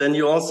blockchain, then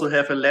you also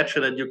have a ledger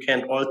that you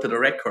can't alter the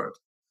record.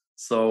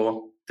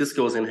 So this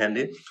goes in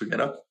handy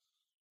together.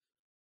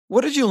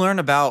 What did you learn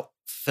about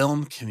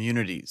film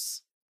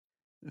communities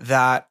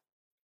that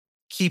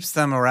keeps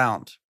them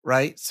around,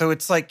 right? So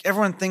it's like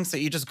everyone thinks that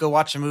you just go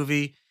watch a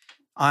movie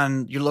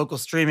on your local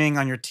streaming,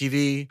 on your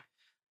TV.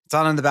 It's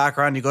on in the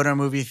background. You go to a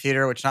movie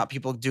theater, which not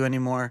people do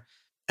anymore,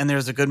 and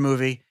there's a good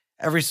movie.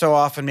 Every so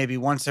often, maybe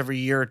once every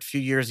year, a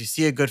few years, you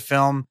see a good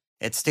film.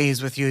 It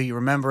stays with you. You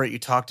remember it. You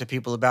talk to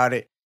people about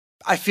it.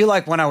 I feel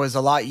like when I was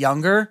a lot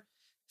younger,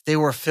 they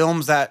were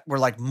films that were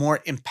like more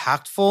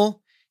impactful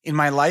in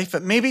my life.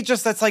 But maybe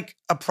just that's like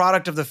a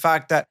product of the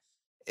fact that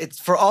it's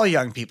for all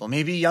young people.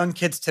 Maybe young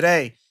kids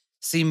today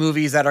see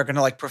movies that are going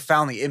to like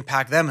profoundly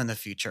impact them in the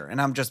future. And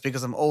I'm just,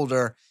 because I'm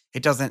older,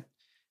 it doesn't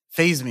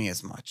faze me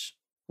as much.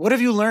 What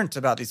have you learned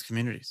about these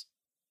communities?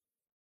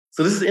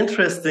 So this is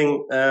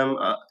interesting.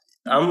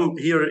 I'm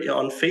here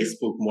on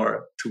Facebook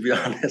more, to be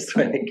honest,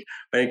 when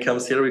it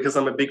comes here, because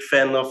I'm a big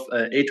fan of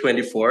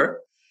A24.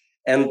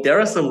 And there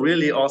are some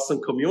really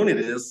awesome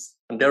communities.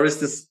 And there is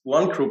this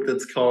one group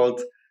that's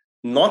called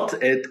Not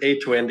at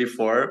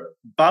A24,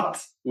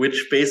 but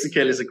which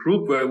basically is a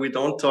group where we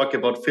don't talk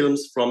about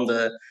films from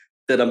that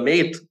are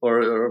made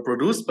or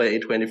produced by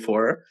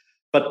A24,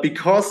 but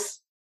because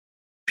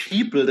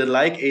people that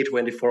like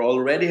A24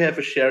 already have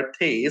a shared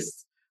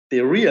taste,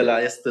 they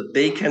realize that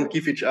they can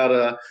give each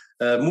other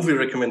movie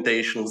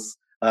recommendations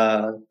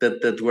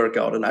that work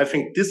out. And I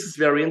think this is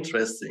very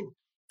interesting.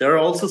 There are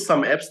also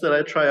some apps that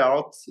I try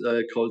out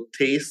called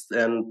Taste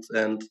and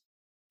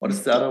what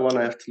is the other one?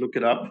 I have to look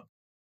it up.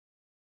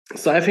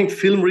 So I think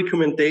film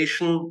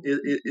recommendation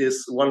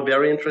is one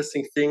very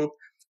interesting thing.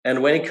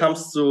 And when it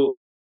comes to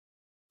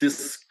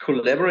this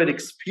collaborative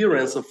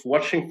experience of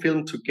watching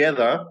film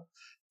together,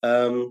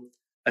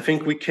 I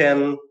think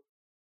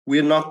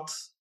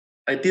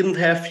I didn't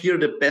have here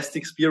the best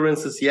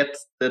experiences yet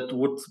that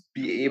would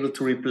be able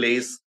to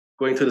replace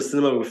going to the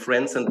cinema with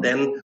friends and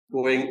then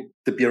going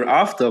the beer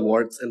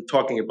afterwards and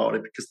talking about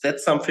it, because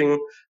that's something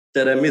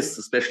that I miss,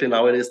 especially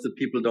nowadays that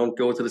people don't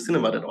go to the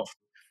cinema that often.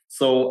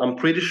 So I'm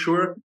pretty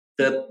sure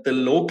that the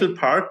local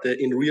part, the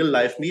in real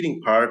life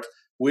meeting part,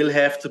 will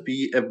have to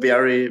be a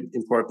very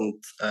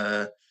important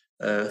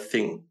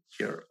thing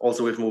here,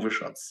 also with movie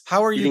shots.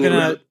 How are you going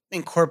to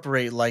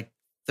incorporate like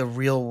the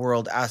real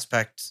world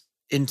aspect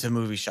into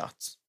movie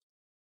shots?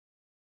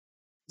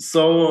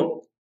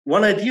 So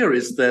one idea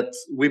is that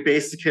we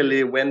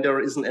basically, when there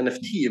is an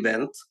NFT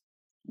event,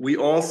 we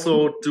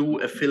also do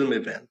a film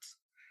event,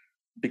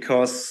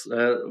 because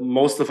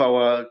most of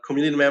our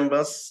community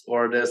members,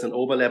 or there's an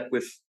overlap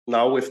with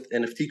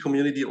NFT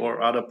community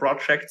or other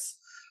projects.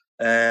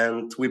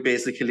 And we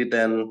basically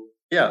then,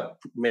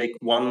 make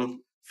one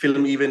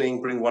film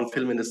evening, bring one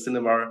film in the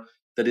cinema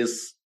that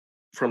is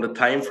from the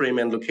time frame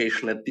and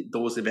location at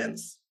those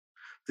events.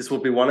 This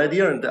would be one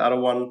idea, and the other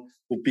one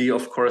would be,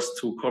 of course,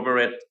 to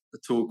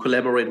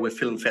collaborate with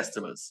film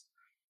festivals,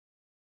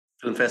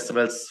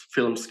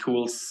 film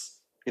schools,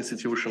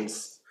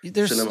 institutions.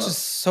 There's just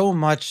so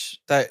much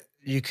that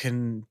you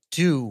can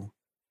do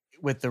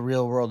with the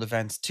real world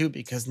events too,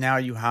 because now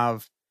you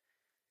have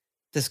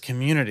this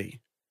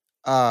community,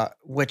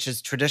 which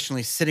is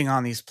traditionally sitting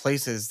on these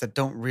places that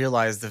don't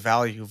realize the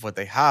value of what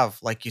they have.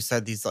 Like you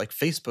said, these like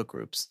Facebook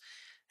groups.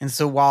 And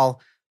so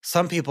while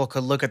some people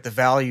could look at the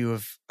value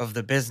of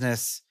the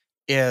business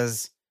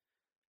is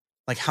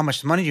like how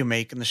much money you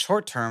make in the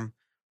short term,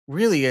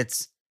 really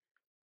it's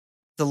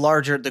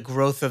the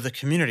growth of the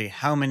community,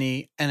 how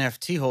many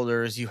NFT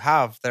holders you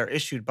have that are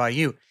issued by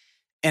you.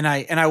 And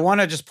I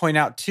want to just point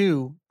out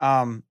too,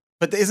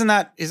 but isn't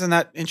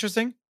that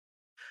interesting?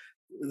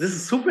 This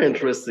is super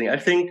interesting.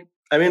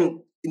 I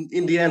mean,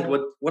 in the end,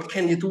 what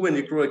can you do when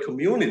you grow a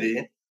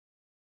community?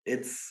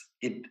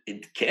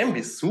 It can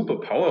be super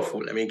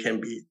powerful. I mean,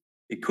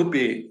 it could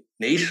be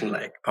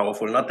nation-like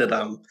powerful. Not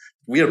that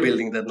we are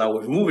building that now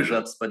with movie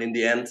shots, but in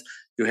the end,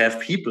 you have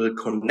people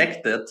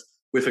connected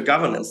with a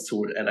governance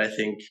tool, and I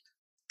think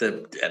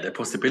the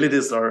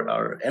possibilities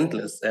are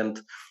endless. And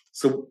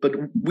so, but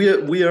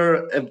we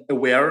are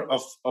aware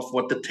of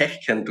what the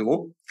tech can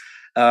do.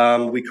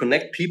 We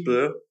connect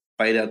people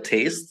by their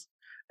taste.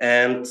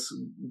 And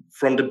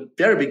from the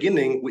very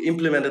beginning, we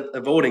implemented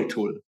a voting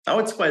tool. Now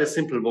it's quite a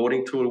simple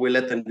voting tool. We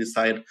let them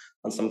decide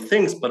on some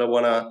things, but I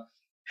want to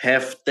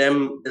have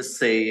them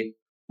say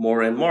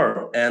more and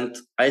more. And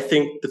I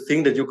think the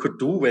thing that you could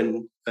do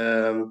when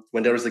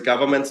there is a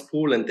governance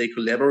pool and they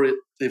collaboratively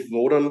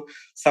vote on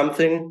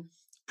something,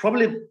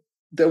 probably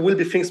there will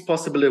be things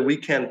possible that we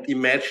can't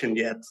imagine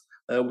yet.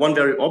 One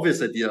very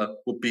obvious idea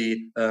would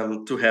be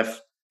to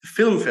have a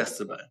film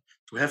festival,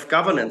 to have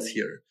governance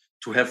here,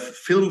 to have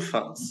film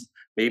funds,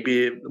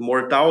 maybe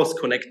more DAOs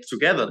connect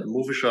together. The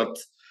movie shot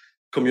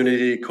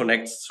community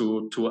connects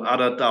to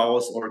other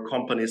DAOs or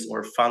companies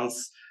or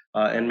funds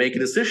and make a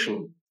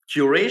decision.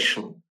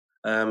 Curation.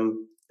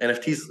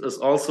 NFTs is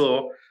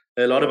also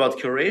a lot about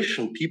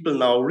curation. People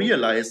now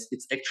realize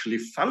it's actually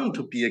fun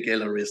to be a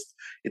gallerist.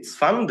 It's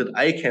fun that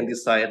I can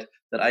decide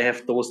that I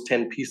have those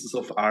 10 pieces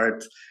of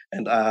art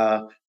and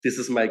this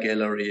is my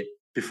gallery.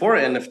 Before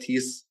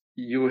NFTs,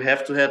 you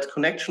have to have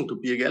connection to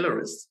be a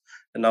gallerist.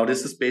 And now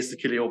this is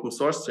basically open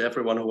source to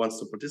everyone who wants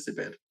to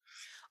participate.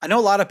 I know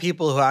a lot of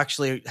people who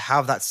actually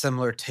have that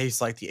similar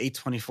taste, like the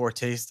A24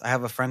 taste. I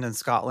have a friend in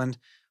Scotland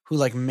who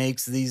like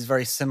makes these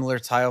very similar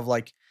type of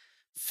like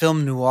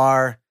film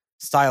noir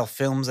style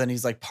films, and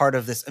he's like part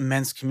of this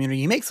immense community.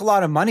 He makes a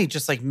lot of money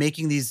just like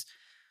making these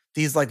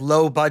like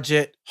low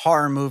budget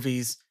horror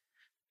movies,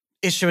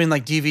 issuing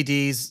like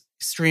DVDs,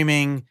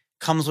 streaming,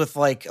 comes with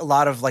like a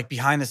lot of like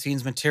behind the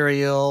scenes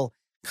material,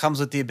 comes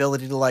with the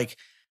ability to like,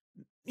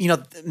 you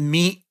know,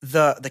 meet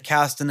the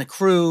cast and the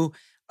crew,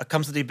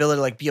 comes with the ability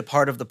to like be a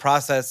part of the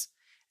process.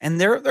 And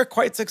they're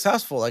quite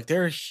successful. Like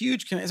they're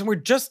huge. And we're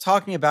just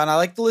talking about, and I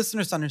like the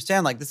listeners to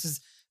understand, like this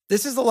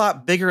is a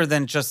lot bigger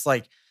than just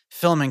like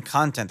film and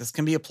content. This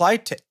can be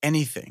applied to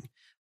anything,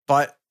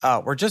 but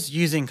we're just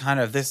using kind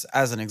of this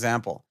as an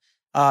example.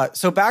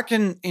 So back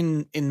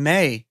in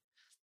May,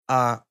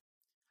 I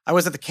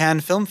was at the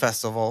Cannes Film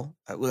Festival.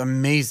 It was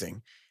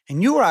amazing.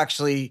 And you were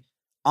actually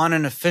on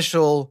an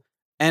official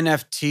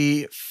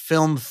NFT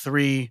Film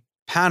 3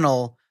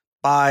 panel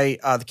by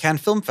the Cannes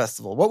Film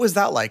Festival. What was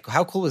that like?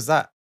 How cool was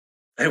that?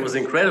 It was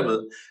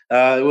incredible.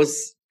 It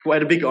was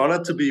quite a big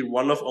honor to be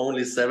one of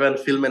only 7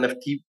 film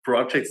NFT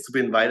projects to be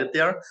invited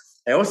there.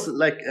 It was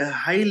like a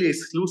highly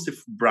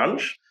exclusive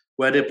brunch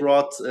where they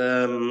brought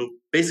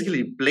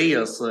basically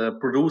players,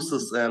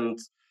 producers, and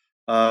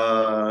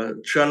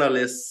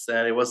journalists,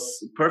 and it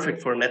was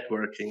perfect for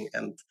networking.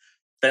 And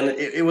then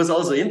it was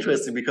also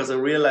interesting because I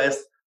realized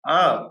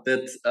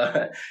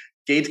that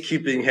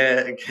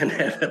gatekeeping can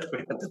have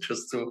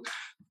advantages too.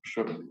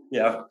 Sure.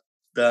 Yeah.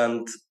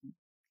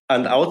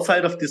 And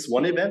outside of this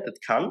one event at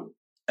Cannes,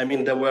 I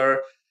mean, there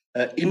were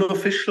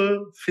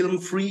unofficial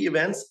film-free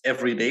events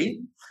every day,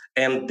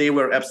 and they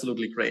were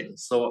absolutely great.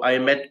 So I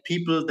met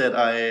people that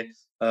I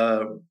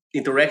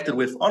interacted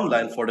with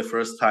online for the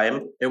first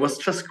time. It was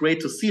just great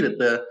to see that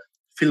the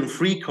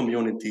film-free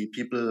community,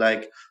 people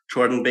like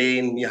Jordan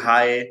Bain,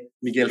 Mihai,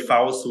 Miguel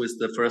Faust, who is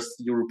the first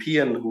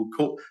European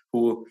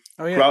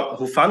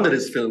who funded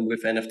his film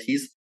with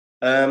NFTs,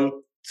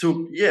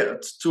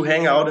 to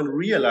hang out and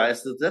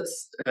realize that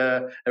that's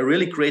a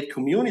really great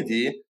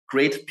community,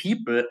 great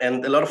people,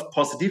 and a lot of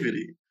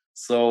positivity.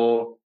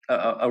 So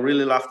I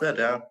really love that.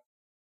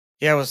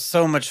 Yeah, it was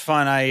so much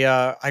fun.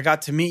 I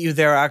got to meet you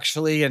there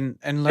actually, and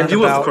learn and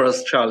you, about, of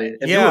course, Charlie.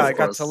 And yeah, I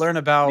got to learn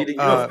about you,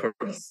 of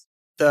course.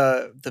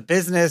 the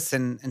business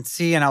and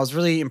see, and I was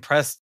really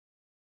impressed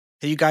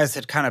that you guys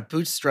had kind of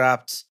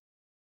bootstrapped,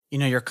 you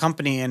know, your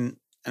company, and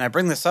I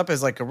bring this up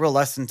as like a real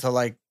lesson to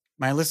like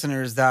my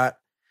listeners that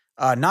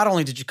not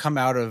only did you come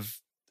out of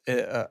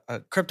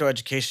a crypto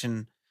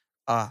education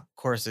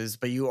courses,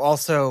 but you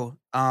also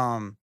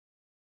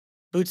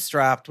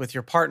bootstrapped with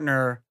your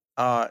partner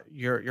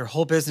your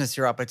whole business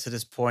you're up to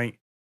this point.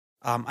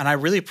 And I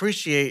really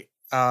appreciate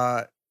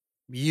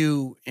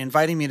you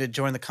inviting me to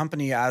join the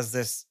company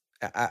as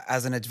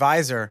an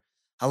advisor,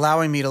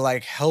 allowing me to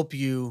like help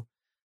you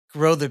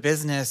grow the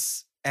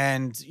business.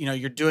 And you know,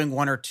 you're doing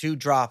 1 or 2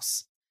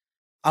 drops.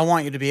 I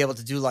want you to be able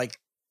to do like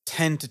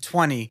 10 to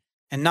 20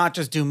 and not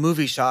just do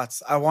movie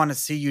shots. I want to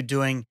see you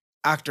doing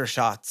actor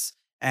shots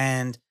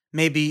and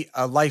maybe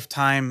a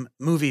lifetime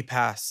movie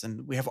pass.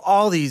 And we have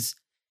all these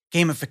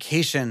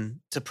gamification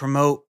to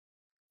promote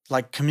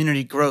like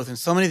community growth and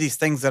so many of these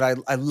things that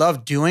I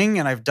love doing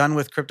and I've done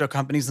with crypto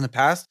companies in the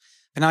past.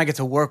 And now I get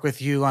to work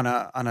with you on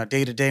a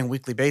day-to-day and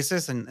weekly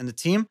basis and the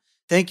team.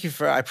 Thank you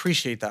I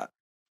appreciate that.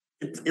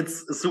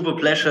 It's a super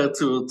pleasure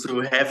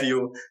to have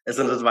you as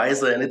an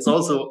advisor. And it's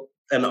also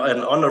an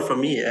honor for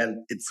me,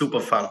 and it's super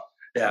fun.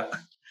 Yeah.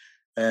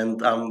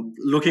 And I'm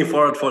looking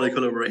forward for the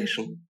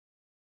collaboration.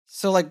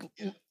 So like,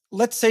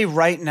 let's just say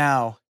right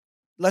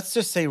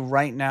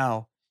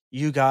now,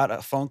 you got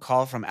a phone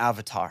call from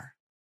Avatar,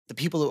 the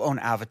people who own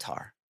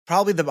Avatar,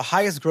 probably the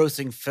highest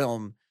grossing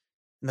film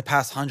in the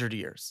past 100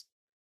 years.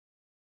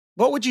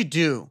 What would you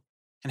do?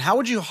 And how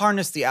would you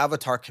harness the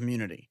Avatar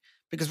community?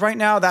 Because right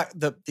now that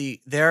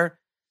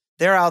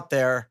they're out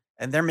there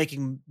and they're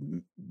making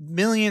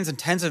millions and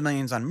tens of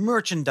millions on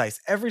merchandise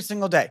every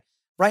single day.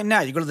 Right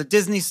now, you go to the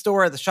Disney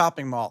store at the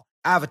shopping mall,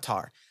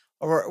 Avatar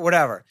or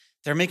whatever.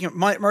 They're making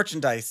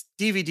merchandise,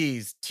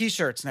 DVDs,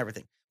 T-shirts, and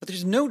everything. But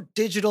there's no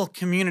digital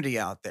community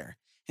out there.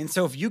 And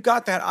so if you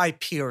got that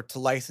IP or to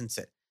license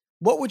it,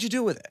 what would you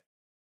do with it?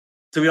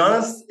 To be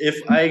honest,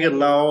 if I get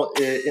now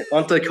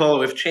onto a call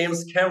with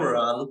James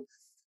Cameron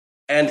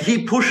and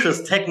he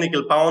pushes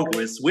technical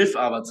boundaries with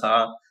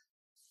Avatar,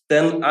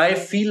 then I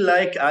feel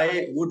like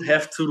I would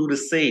have to do the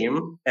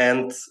same.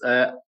 And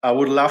I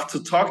would love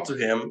to talk to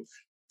him,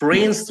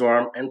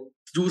 brainstorm, and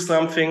do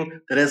something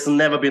that has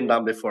never been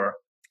done before.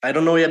 I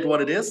don't know yet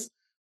what it is,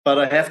 but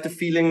I have the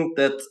feeling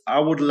that I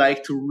would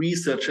like to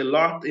research a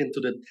lot into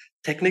the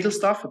technical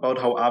stuff about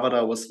how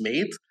Avatar was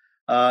made,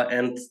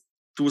 and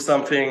do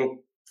something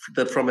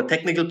that from a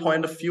technical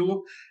point of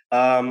view,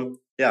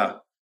 yeah,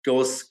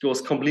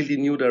 goes completely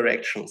new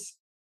directions.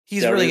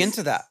 He's There really is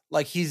into that.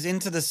 Like he's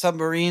into the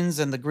submarines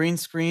and the green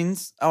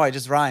screens. Oh, I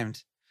just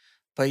rhymed.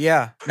 But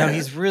yeah, no,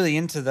 he's really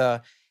into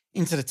the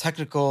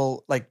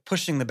technical, like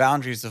pushing the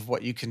boundaries of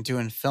what you can do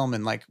in film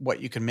and like what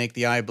you can make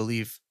the eye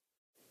believe.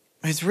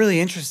 It's really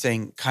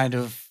interesting, kind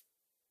of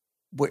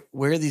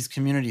where these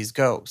communities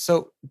go.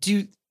 So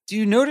do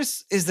you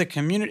notice is the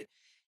community,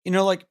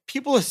 like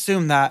people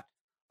assume that,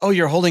 oh,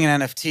 you're holding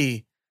an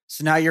NFT,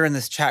 so now you're in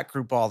this chat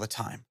group all the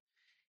time.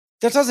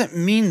 That doesn't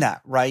mean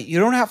that, right? You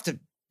don't have to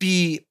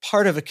be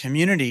part of a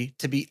community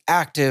to be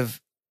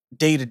active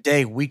day to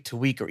day, week to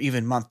week, or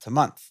even month to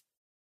month.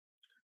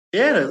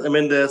 Yeah, I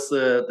mean, there's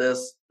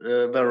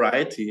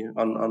variety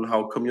on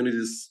how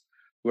communities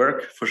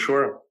work for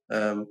sure.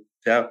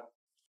 Yeah,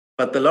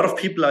 but a lot of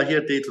people are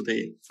here day to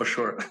day for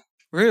sure.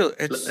 Really,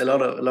 A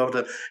lot of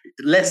the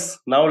less,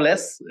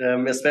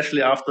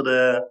 especially after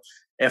the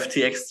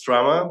FTX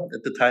drama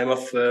at the time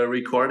of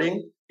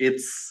recording.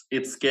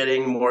 It's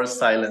getting more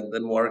silent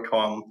and more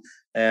calm,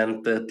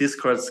 and the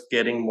Discord's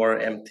getting more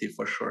empty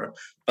for sure.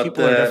 But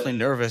people are definitely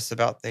nervous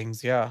about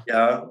things. Yeah.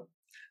 yeah,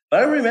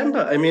 I remember.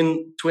 I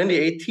mean,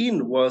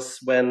 2018 was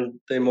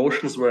when the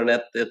emotions were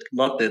not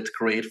that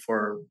great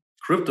for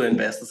crypto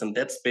investors, and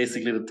that's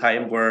basically the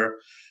time where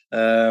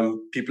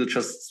people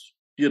just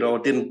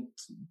didn't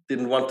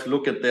want to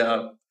look at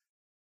their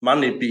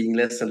money being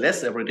less and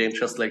less every day, and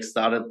just like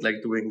started like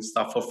doing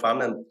stuff for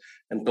fun,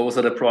 and those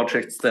are the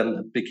projects then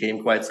that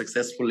became quite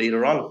successful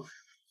later on.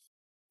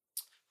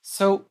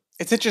 So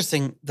it's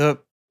interesting the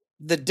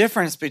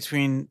difference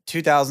between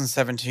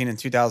 2017 and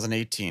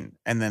 2018,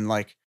 and then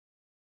like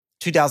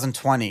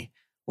 2020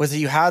 was that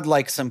you had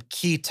like some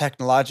key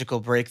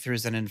technological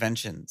breakthroughs and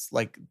inventions,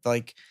 like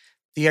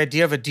the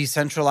idea of a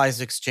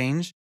decentralized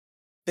exchange.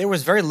 There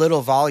was very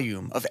little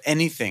volume of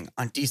anything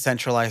on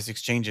decentralized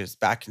exchanges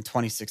back in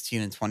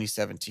 2016 and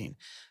 2017.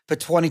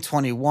 But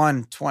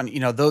 2021,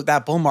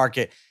 that bull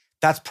market,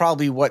 that's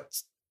probably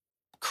what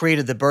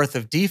created the birth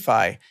of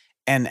DeFi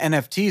and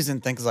NFTs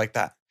and things like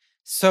that.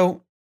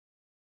 So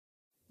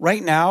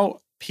right now,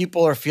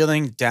 people are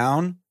feeling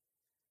down,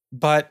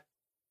 but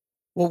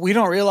what we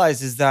don't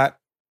realize is that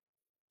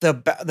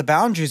the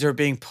boundaries are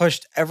being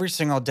pushed every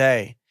single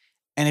day.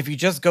 And if you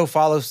just go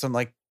follow some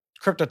like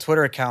crypto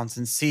Twitter accounts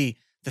and see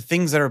the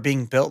things that are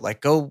being built, like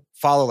go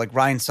follow like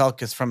Ryan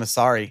Selkis from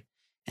Asari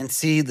and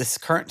see this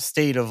current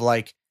state of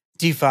like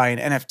DeFi and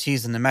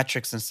NFTs and the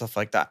metrics and stuff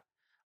like that.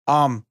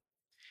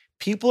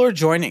 People are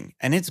joining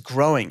and it's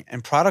growing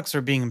and products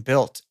are being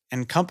built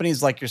and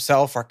companies like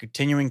yourself are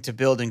continuing to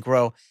build and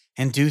grow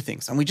and do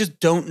things. And we just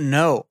don't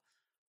know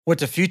what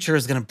the future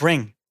is going to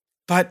bring.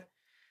 But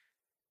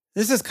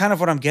this is kind of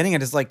what I'm getting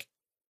at is like,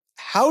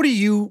 how did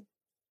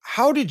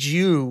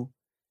you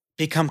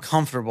become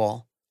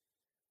comfortable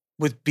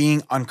with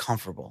being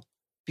uncomfortable?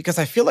 Because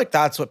I feel like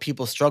that's what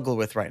people struggle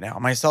with right now,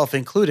 myself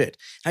included.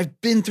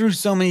 I've been through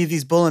so many of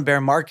these bull and bear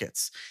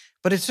markets,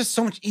 but it's just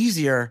so much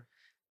easier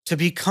to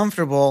be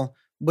comfortable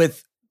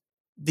with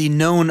the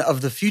known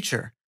of the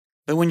future.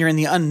 But when you're in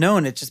the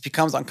unknown, it just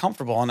becomes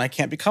uncomfortable and I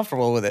can't be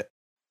comfortable with it.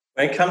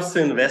 When it comes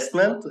to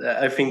investment,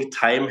 I think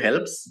time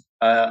helps.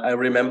 I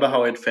remember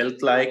how it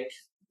felt like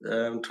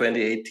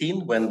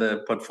 2018 when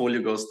the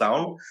portfolio goes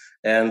down,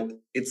 and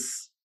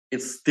it's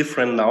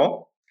different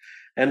now.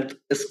 And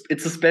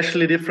it's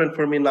especially different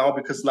for me now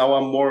because now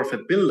I'm more of a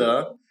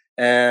builder,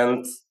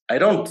 and I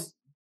don't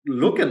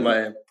look at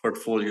my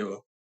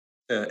portfolio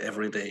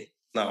every day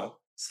now.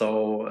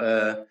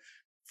 So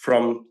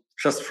from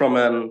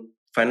a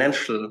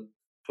financial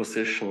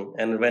position,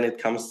 and when it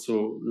comes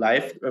to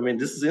life, I mean,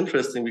 this is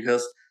interesting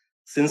because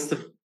since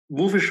the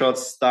movie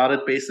shots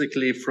started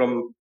basically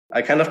from,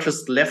 I kind of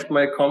just left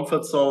my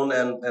comfort zone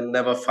and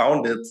never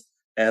found it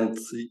and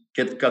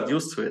got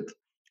used to it.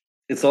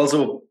 It's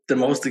also the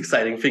most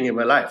exciting thing in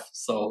my life.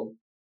 So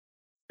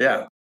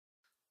yeah.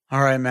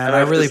 All right, man.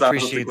 I really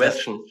appreciate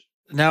that.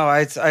 No,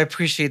 I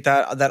appreciate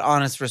that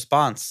honest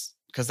response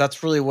because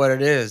that's really what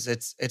it is.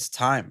 It's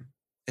time.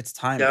 It's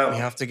time. Yeah. We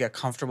have to get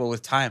comfortable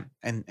with time,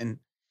 and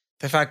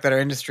the fact that our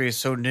industry is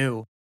so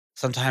new,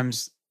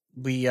 sometimes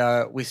we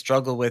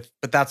struggle with.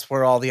 But that's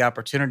where all the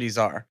opportunities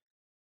are.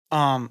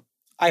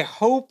 I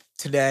hope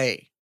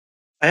today.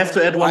 I have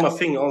to add one more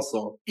thing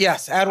also.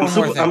 Yes, add one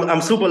more thing.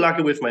 I'm super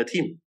lucky with my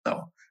team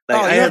now.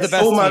 Like I have the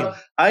best team.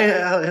 I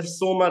have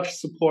so much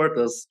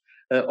supporters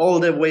all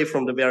the way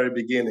from the very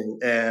beginning,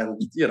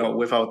 and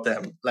without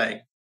them,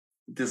 like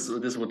this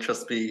would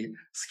just be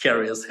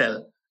scary as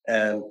hell.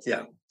 And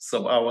yeah,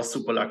 so I was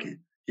super lucky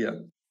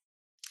here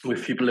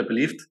with people that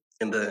believed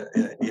in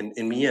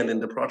me and in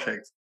the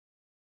project.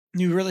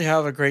 You really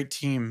have a great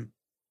team.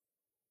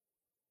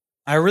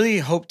 I really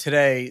hope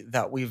today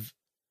that we've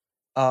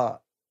uh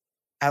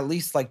at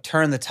least like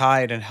turn the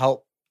tide and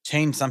help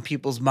change some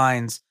people's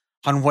minds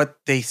on what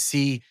they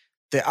see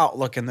the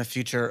outlook in the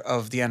future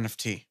of the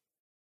NFT.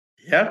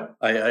 Yeah,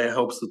 I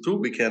hope so too.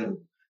 We go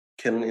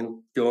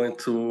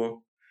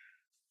into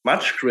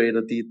much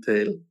greater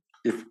detail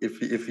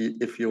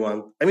if you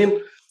want. I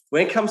mean,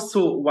 when it comes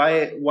to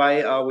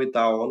why are we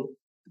down,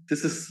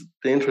 this is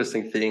the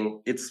interesting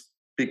thing. It's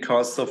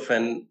because of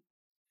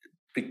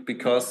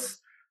because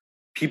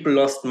people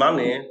lost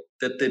money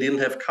that they didn't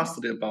have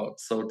custody about.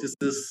 So this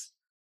is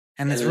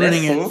And a it's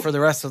ruining it lesson. for the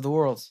rest of the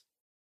world.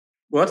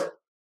 What?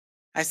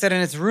 I said,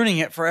 and it's ruining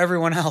it for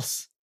everyone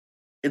else.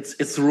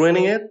 It's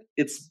ruining it.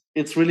 It's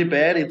really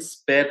bad.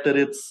 It's bad that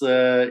it's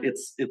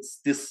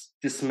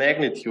this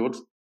magnitude,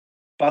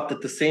 but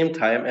at the same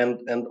time,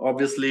 and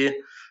obviously, a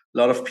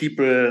lot of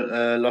people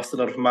lost a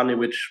lot of money,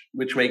 which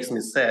makes me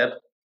sad.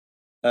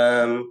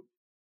 And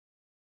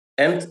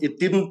it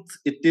didn't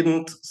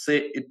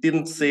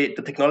say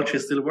the technology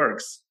still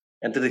works,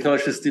 and the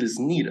technology still is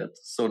needed.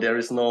 So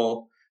there's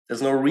no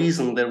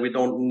reason that we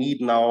don't need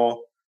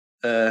now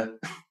uh,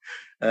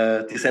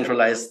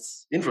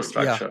 decentralized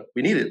infrastructure. Yeah.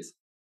 We need it.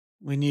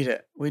 We need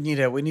it. We need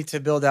it. We need to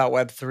build out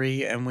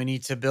Web3, and we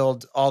need to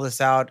build all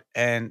this out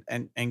and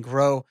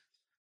grow.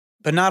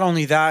 But not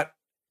only that,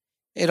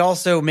 it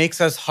also makes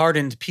us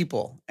hardened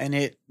people, and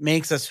it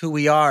makes us who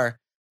we are,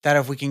 that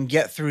if we can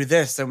get through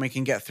this, then we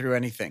can get through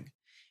anything.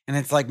 And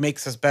it's like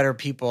makes us better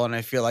people, and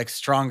I feel like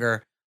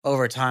stronger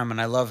over time, and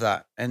I love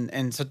that.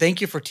 And so thank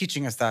you for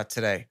teaching us that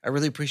today. I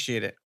really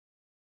appreciate it.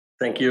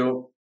 Thank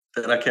you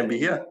that I can be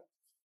here.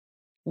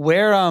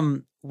 Where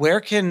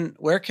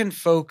can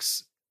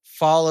folks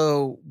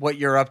follow what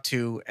you're up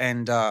to,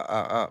 and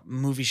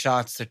movie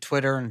shots to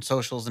Twitter and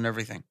socials and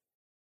everything?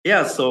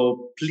 Yeah,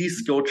 so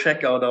please go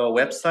check out our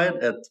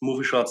website at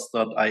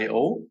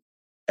movieshots.io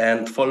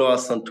and follow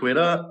us on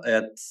Twitter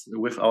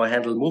with our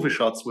handle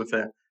movieshots with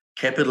a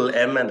capital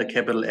M and a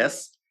capital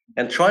S,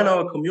 and join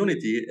our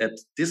community at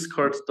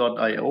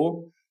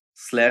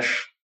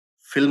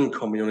discord.io/film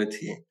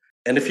community.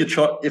 And if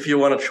you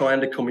want to join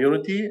the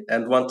community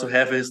and want to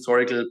have a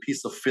historical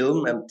piece of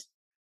film and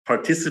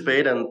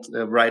participate and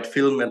write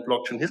film and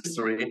blockchain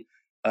history,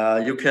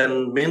 you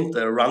can mint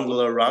a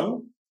Rundler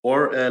Run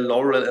or a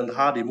Laurel and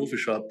Hardy movie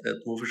shot at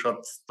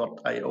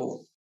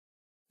movieshots.io.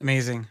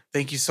 Amazing.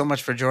 Thank you so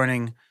much for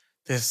joining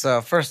this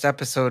first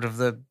episode of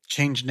the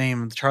changed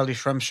name, the Charlie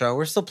Shrem Show.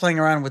 We're still playing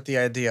around with the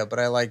idea, but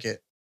I like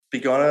it.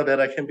 Big honor that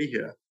I can be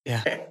here.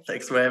 Yeah.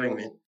 Thanks for having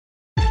me.